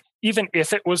 like, even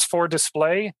if it was for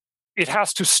display, it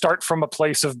has to start from a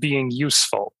place of being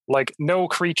useful. Like, no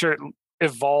creature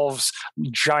evolves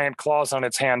giant claws on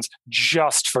its hands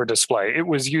just for display. It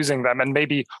was using them, and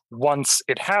maybe once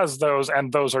it has those,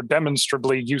 and those are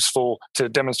demonstrably useful to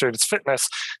demonstrate its fitness,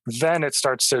 then it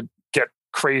starts to get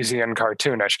crazy and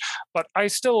cartoonish. But I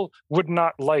still would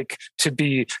not like to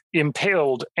be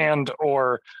impaled and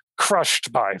or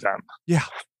crushed by them. Yeah.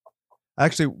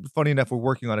 Actually, funny enough, we're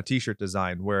working on a t-shirt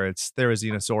design where it's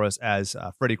Therizinosaurus as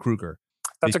Freddy Krueger.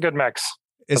 That's a good mix.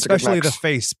 Especially the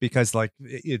face, because like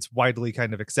it's widely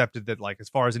kind of accepted that like as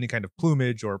far as any kind of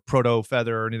plumage or proto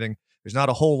feather or anything, there's not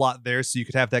a whole lot there. So you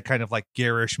could have that kind of like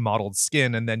garish mottled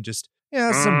skin and then just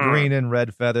some green and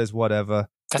red feathers, whatever.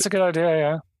 That's a good idea.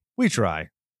 Yeah, we try.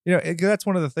 That's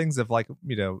one of the things of like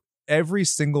every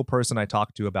single person I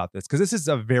talk to about this, because this is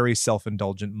a very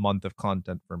self-indulgent month of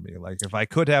content for me. Like if I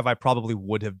could have, I probably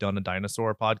would have done a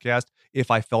dinosaur podcast if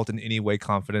I felt in any way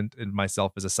confident in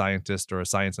myself as a scientist or a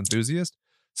science enthusiast.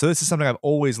 So this is something I've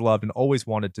always loved and always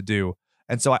wanted to do.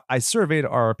 And so I surveyed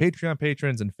our Patreon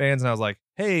patrons and fans, and I was like,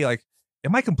 hey, like,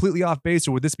 am I completely off base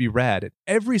or would this be rad? And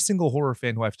every single horror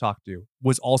fan who I've talked to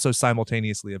was also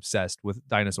simultaneously obsessed with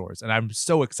dinosaurs. And I'm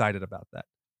so excited about that.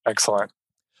 Excellent.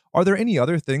 Are there any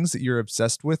other things that you're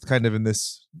obsessed with kind of in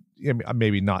this,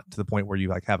 maybe not to the point where you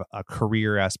like have a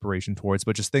career aspiration towards,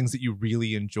 but just things that you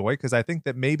really enjoy? Because I think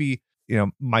that maybe,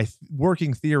 my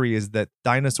working theory is that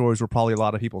dinosaurs were probably a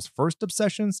lot of people's first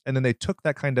obsessions. And then they took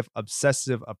that kind of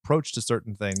obsessive approach to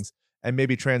certain things and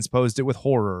maybe transposed it with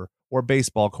horror or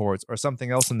baseball cards or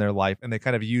something else in their life. And they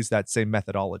kind of use that same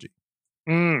methodology.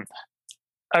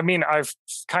 I mean, I've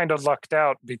kind of lucked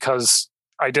out because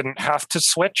I didn't have to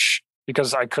switch,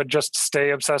 because I could just stay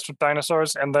obsessed with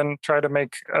dinosaurs and then try to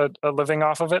make a living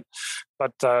off of it.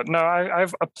 But no,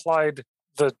 I've applied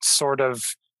the sort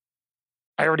of,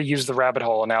 I already used the rabbit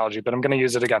hole analogy, but I'm going to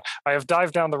use it again. I have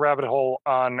dived down the rabbit hole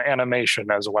on animation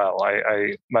as well.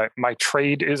 My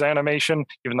trade is animation,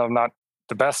 even though I'm not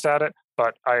the best at it,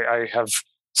 but I have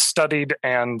studied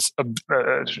and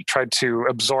tried to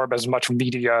absorb as much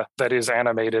media that is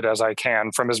animated as I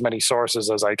can from as many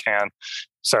sources as I can.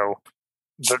 So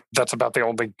that's about the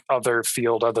only other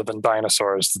field other than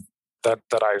dinosaurs that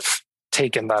I've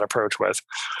taken that approach with.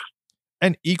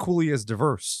 And equally as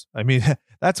diverse. I mean,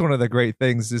 that's one of the great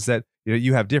things is that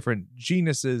you have different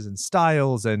genuses and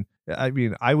styles. And I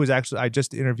mean, I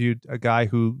just interviewed a guy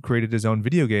who created his own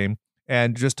video game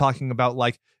and just talking about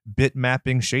like bit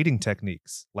mapping shading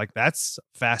techniques. Like that's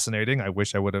fascinating. I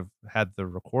wish I would have had the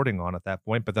recording on at that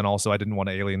point, but then also I didn't want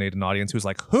to alienate an audience who's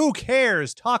like, who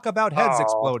cares? Talk about heads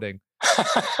exploding.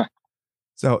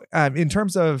 So in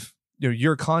terms of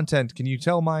your content, can you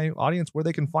tell my audience where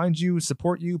they can find you,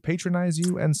 support you, patronize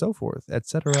you, and so forth,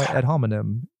 etc. ad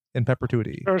hominem in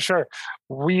perpetuity? Oh, sure.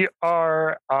 We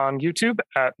are on YouTube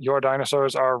at Your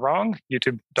Dinosaurs Are Wrong,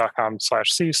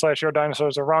 youtube.com/c/Your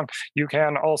Dinosaurs Are Wrong. You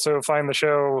can also find the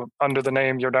show under the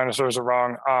name Your Dinosaurs Are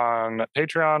Wrong on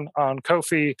Patreon, on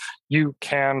Ko-fi. You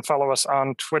can follow us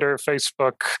on Twitter,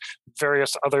 Facebook,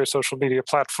 various other social media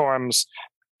platforms.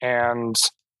 And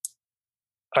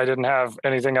I didn't have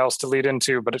anything else to lead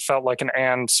into, but it felt like an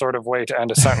and sort of way to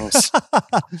end a sentence.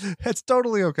 It's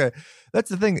totally okay. That's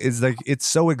the thing is like, it's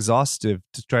so exhaustive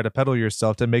to try to peddle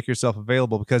yourself, to make yourself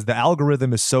available, because the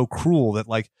algorithm is so cruel that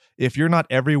like, if you're not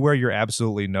everywhere, you're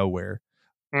absolutely nowhere.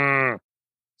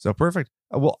 So perfect.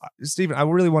 Well, Stephen, I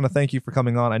really want to thank you for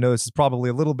coming on. I know this is probably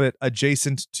a little bit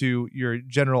adjacent to your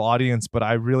general audience, but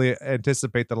I really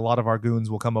anticipate that a lot of our goons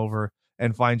will come over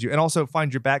and find you, and also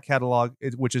find your back catalog,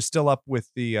 which is still up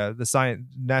with the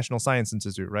National Science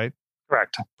Institute, right?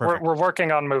 Correct. We're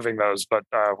working on moving those, but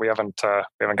we haven't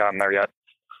gotten there yet.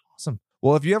 Awesome.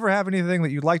 Well, if you ever have anything that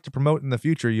you'd like to promote in the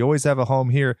future, you always have a home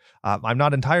here. I'm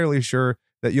not entirely sure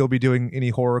that you'll be doing any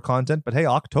horror content, but hey,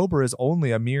 October is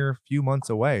only a mere few months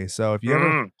away. So if you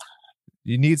ever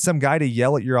you need some guy to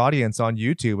yell at your audience on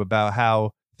YouTube about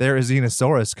how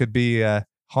Therizinosaurus could be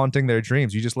haunting their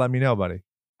dreams, you just let me know, buddy.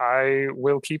 I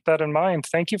will keep that in mind.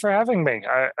 Thank you for having me.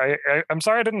 I'm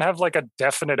sorry I didn't have like a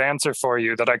definite answer for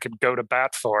you that I could go to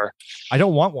bat for. I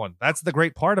don't want one. That's the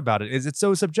great part about it, is it's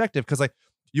so subjective. Because like,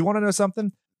 you want to know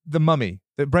something? The Mummy,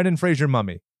 the Brendan Fraser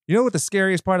Mummy. You know what the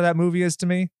scariest part of that movie is to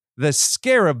me? The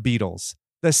scarab beetles,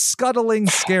 the scuttling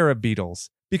scarab beetles.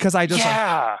 Because I just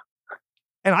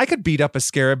and I could beat up a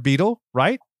scarab beetle,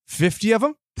 right? 50 of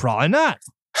them? Probably not.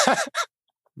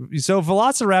 So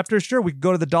Velociraptor, sure, we could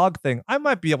go to the dog thing. I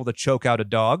might be able to choke out a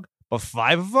dog, but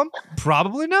 5 of them?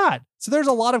 Probably not. So there's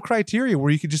a lot of criteria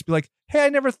where you could just be like, hey, I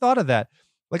never thought of that.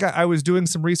 Like I was doing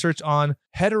some research on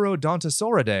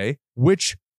Heterodontosauridae,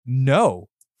 which no,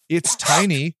 it's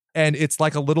tiny and it's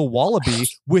like a little wallaby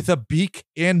with a beak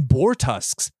and boar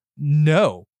tusks.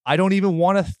 No, I don't even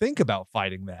want to think about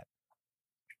fighting that.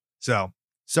 So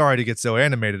sorry to get so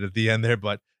animated at the end there,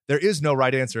 but there is no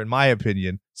right answer in my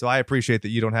opinion. So I appreciate that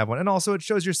you don't have one. And also it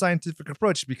shows your scientific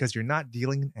approach because you're not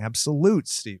dealing in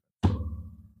absolutes, Steve.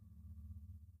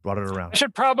 Brought it around. I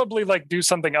should probably like do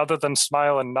something other than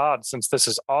smile and nod since this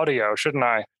is audio, shouldn't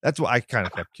I? That's what I kind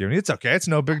of kept cueing. It's okay. It's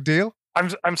no big deal.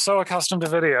 I'm so accustomed to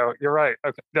video. You're right.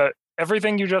 Okay.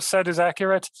 Everything you just said is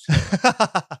accurate.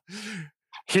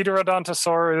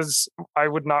 Heterodontosaurus, I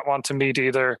would not want to meet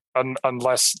either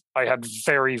unless I had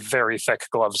very, very thick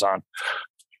gloves on.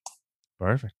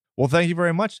 Perfect. Well, thank you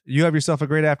very much. You have yourself a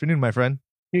great afternoon, my friend.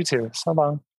 You too. So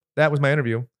long. That was my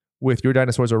interview with Your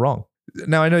Dinosaurs Are Wrong.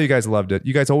 Now, I know you guys loved it.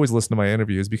 You guys always listen to my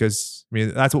interviews because, I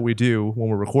mean, that's what we do when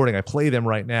we're recording. I play them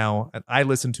right now, and I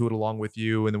listen to it along with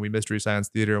you, and then we Mystery Science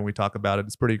Theater, and we talk about it.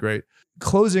 It's pretty great.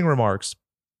 Closing remarks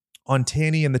on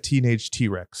Tanny and the Teenage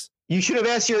T-Rex. You should have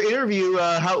asked your interview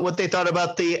what they thought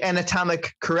about the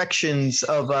anatomic corrections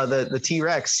of the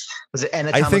T-Rex. Was it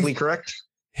anatomically correct?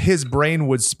 His brain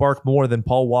would spark more than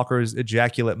Paul Walker's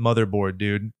ejaculate motherboard,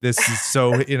 dude. This is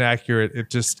so inaccurate. It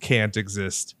just can't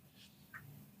exist.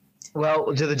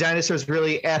 Well, do the dinosaurs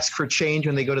really ask for change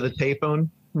when they go to the payphone?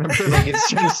 Remember, like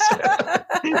it's just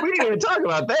we didn't even talk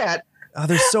about that.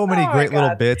 There's so many great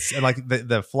little bits and like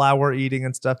the flower eating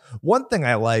and stuff. One thing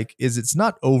I like is it's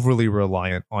not overly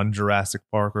reliant on Jurassic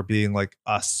Park or being like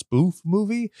a spoof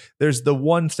movie. There's the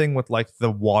one thing with like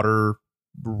the water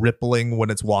rippling when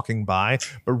it's walking by,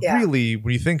 but really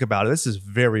when you think about it, this is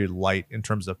very light in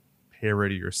terms of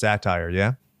parody or satire.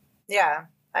 Yeah,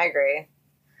 I agree.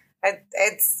 I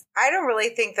don't really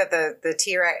think that the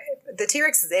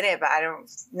T-Rex is in it, but I don't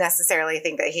necessarily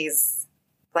think that he's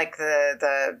like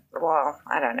well,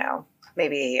 I don't know.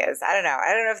 Maybe he is. I don't know.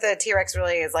 I don't know if the T-Rex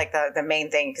really is like the main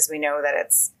thing because we know that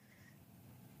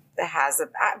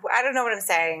I don't know what I'm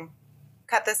saying.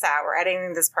 Cut this out. We're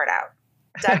editing this part out.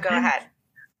 Doug, go ahead.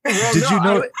 Well, Did you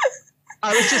know?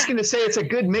 I was just going to say it's a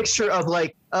good mixture of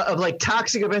like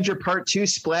Toxic Avenger Part 2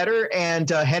 splatter and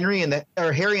Harry and the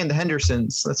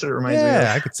Hendersons. That's what it reminds me of.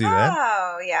 Yeah, I could see that.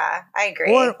 Oh, yeah, I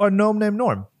agree. Or Gnome Named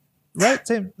Norm, right?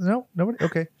 Same. No, nobody.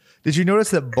 Okay. Did you notice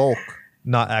that Bulk,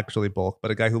 not actually Bulk, but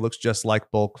a guy who looks just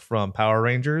like Bulk from Power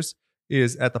Rangers,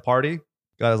 is at the party?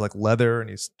 Got his like leather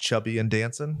and he's chubby and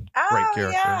dancing. Oh, great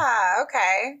character. Yeah.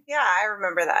 Okay. Yeah, I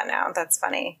remember that now. That's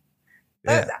funny.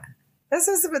 Yeah. This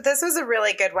was a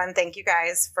really good one. Thank you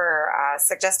guys for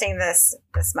suggesting this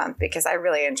month because I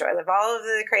really enjoyed it. Of all of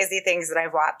the crazy things that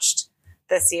I've watched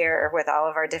this year with all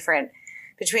of our different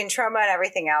between trauma and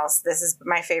everything else, this is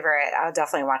my favorite. I'll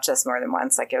definitely watch this more than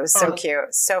once. Like it was so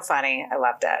cute, so funny. I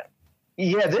loved it.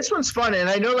 Yeah, this one's fun. And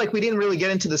I know like we didn't really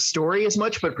get into the story as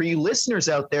much, but for you listeners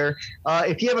out there,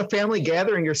 if you have a family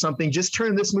gathering or something, just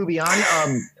turn this movie on.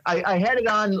 I had it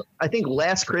on, I think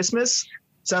last Christmas.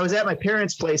 So I was at my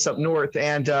parents' place up north,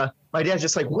 and my dad's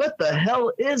just like, what the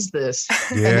hell is this?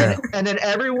 Yeah. And then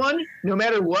everyone, no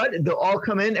matter what, they'll all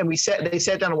come in, and they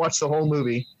sat down and watched the whole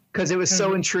movie because it was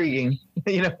so intriguing,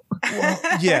 you know? Well,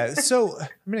 yeah. So, I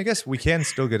mean, I guess we can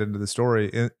still get into the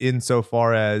story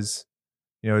insofar as,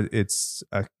 you know, it's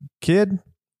a kid,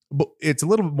 but it's a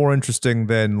little bit more interesting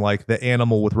than like the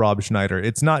animal with Rob Schneider.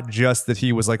 It's not just that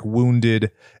he was like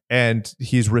wounded and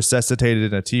he's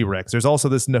resuscitated in a T-Rex. There's also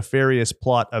this nefarious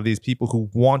plot of these people who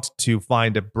want to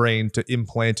find a brain to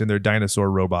implant in their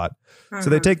dinosaur robot. So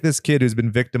they take this kid who's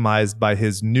been victimized by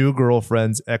his new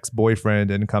girlfriend's ex-boyfriend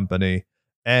and company,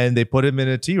 and they put him in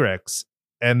a T-Rex.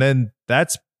 And then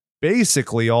that's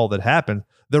basically all that happened.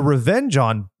 The revenge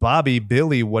on Bobby,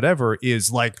 Billy, whatever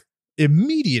is like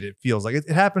immediate. It feels like it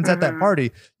happens at that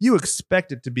party. You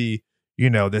expect it to be, you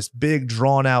know, this big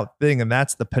drawn out thing, and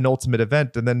that's the penultimate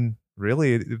event. And then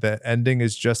really the ending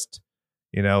is just,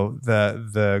 you know,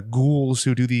 the ghouls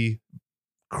who do the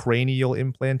cranial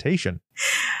implantation.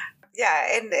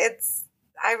 Yeah, and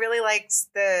I really liked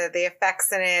the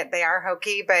effects in it. They are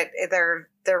hokey, but they're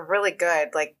they're really good.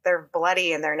 Like they're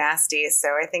bloody and they're nasty. So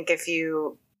I think if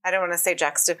you, I don't want to say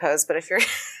juxtapose, but if you're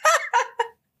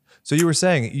So you were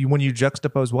saying when you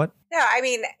juxtapose what? No, I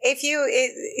mean, if you,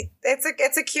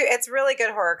 it's really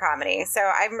good horror comedy. So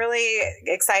I'm really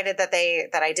excited that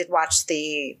I did watch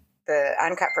the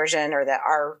uncut version or the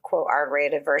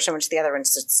R-rated version, which the other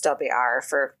ones should still be R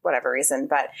for whatever reason.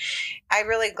 But I'm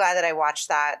really glad that I watched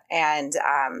that. And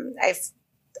I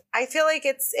feel like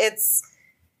it's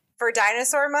for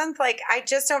Dinosaur Month. Like, I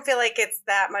just don't feel like it's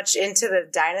that much into the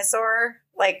dinosaur.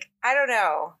 Like, I don't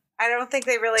know. I don't think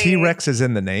they really... T-Rex is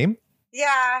in the name?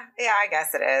 Yeah, I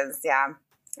guess it is. Yeah.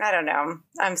 I don't know.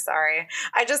 I'm sorry.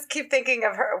 I just keep thinking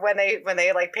of her when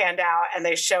they like panned out and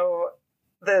they show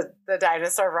the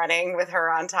dinosaur running with her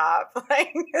on top.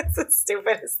 Like, it's the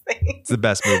stupidest thing. It's the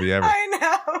best movie ever. I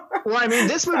know. Well, I mean,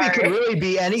 this movie could really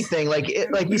be anything. Like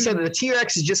you said, the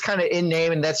T-Rex is just kind of in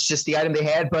name, and that's just the item they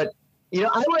had. But you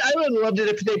know, I would have loved it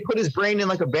if they put his brain in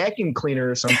like a vacuum cleaner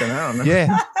or something. I don't know.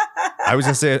 Yeah, I was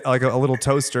gonna say like a little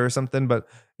toaster or something, but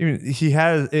he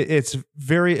has. It's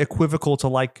very equivocal to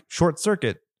like Short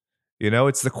Circuit. You know,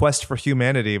 it's the quest for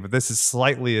humanity, but this is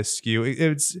slightly askew.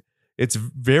 It's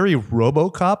very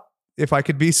RoboCop, if I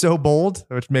could be so bold,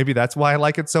 which maybe that's why I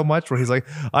like it so much, where he's like,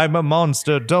 I'm a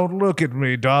monster, don't look at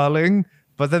me, darling.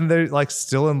 But then they're like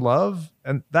still in love.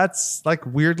 And that's like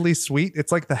weirdly sweet.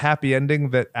 It's like the happy ending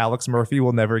that Alex Murphy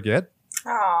will never get.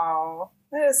 Oh,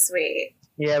 that is sweet.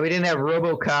 Yeah, we didn't have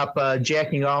RoboCop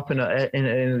jacking off in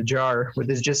a jar with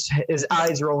his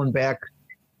eyes rolling back.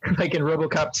 Like in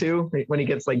RoboCop 2, when he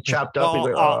gets like chopped up.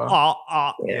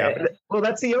 Yeah. Well,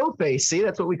 that's the O face. See,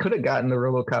 that's what we could have gotten the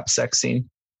RoboCop sex scene.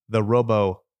 The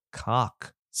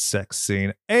Robo-Cock sex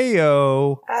scene.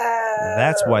 Ayo.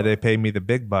 That's why they pay me the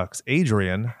big bucks.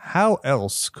 Adrian, how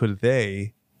else could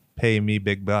they pay me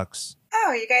big bucks?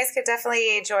 Oh, you guys could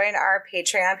definitely join our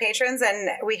Patreon patrons. And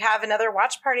we have another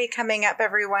watch party coming up,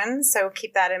 everyone. So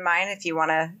keep that in mind if you want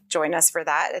to join us for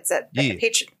that. It's at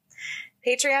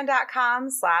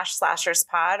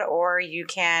patreon.com/slasherspod, or you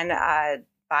can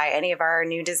buy any of our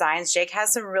new designs. Jake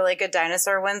has some really good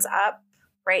dinosaur ones up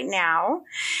right now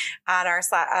on our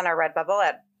Redbubble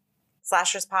at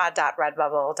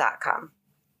slasherspod.redbubble.com.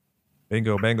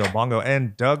 Bingo, bango, bongo.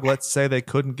 And Doug, let's say they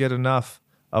couldn't get enough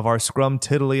of our scrum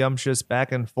tiddlyumptious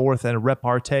back and forth and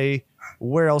repartee.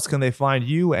 Where else can they find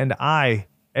you and I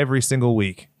every single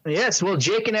week? Yes, well,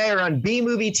 Jake and I are on B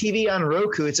Movie TV on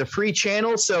Roku. It's a free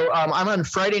channel, so I'm on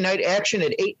Friday Night Action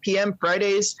at 8 p.m.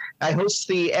 Fridays. I host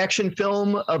the action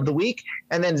film of the week,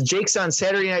 and then Jake's on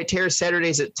Saturday Night Terror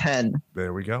Saturdays at 10.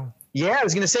 There we go. Yeah, I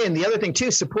was going to say, and the other thing,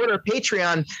 too, support our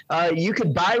Patreon. You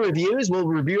could buy reviews. We'll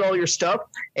review all your stuff.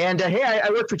 And, hey, I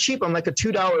work for cheap. I'm like a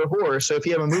 $2 whore, so if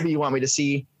you have a movie you want me to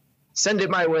see, send it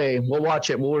my way. We'll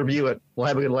watch it. We'll review it. We'll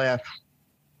have a good laugh.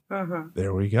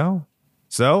 There we go.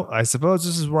 So I suppose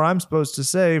this is where I'm supposed to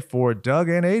say, for Doug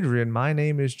and Adrian, my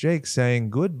name is Jake, saying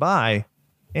goodbye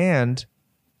and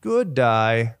good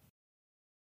die.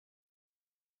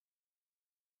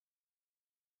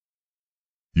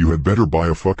 You had better buy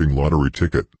a fucking lottery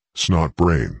ticket, snot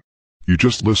brain. You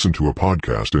just listened to a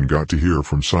podcast and got to hear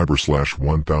from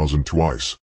Cyber/1000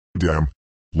 twice. Damn.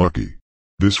 Lucky.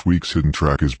 This week's hidden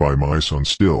track is by Mice on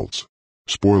Stilts.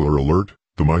 Spoiler alert,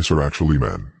 the mice are actually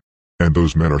men. And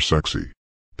those men are sexy.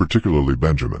 Particularly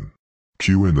Benjamin.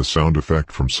 Cue in the sound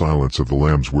effect from Silence of the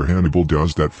Lambs where Hannibal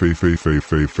does that fey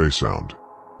sound.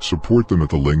 Support them at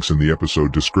the links in the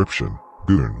episode description,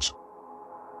 goons.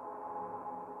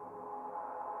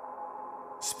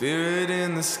 Spirit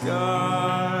in the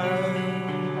sky,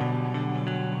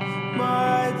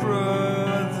 my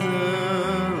brother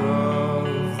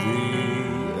of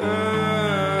the earth.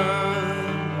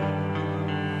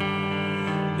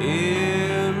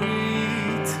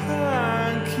 Every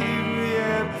time keep me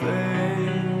at bay.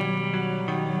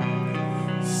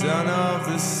 Son of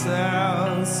the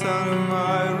south, son of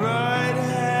my right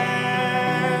hand.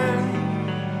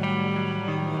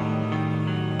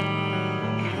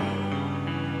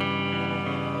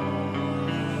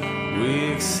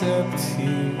 We accept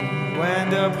you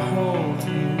and uphold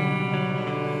you.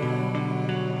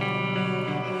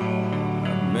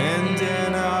 Amen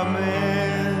and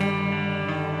amen.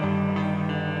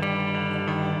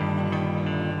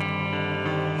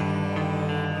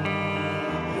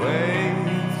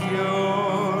 Wave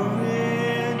your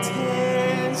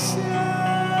intention.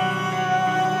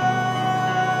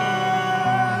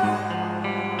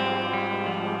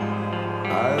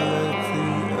 I let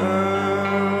the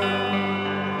earth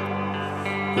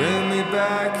bring me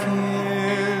back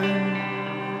in.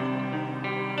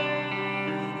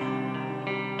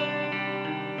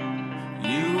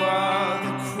 You are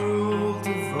the cruel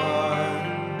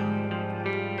divine.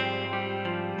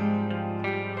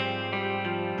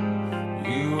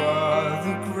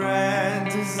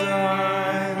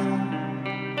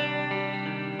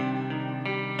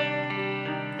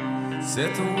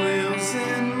 Set the wheels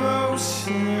in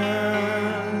motion.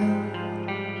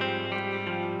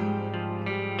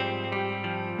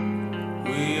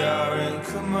 We are in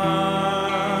command.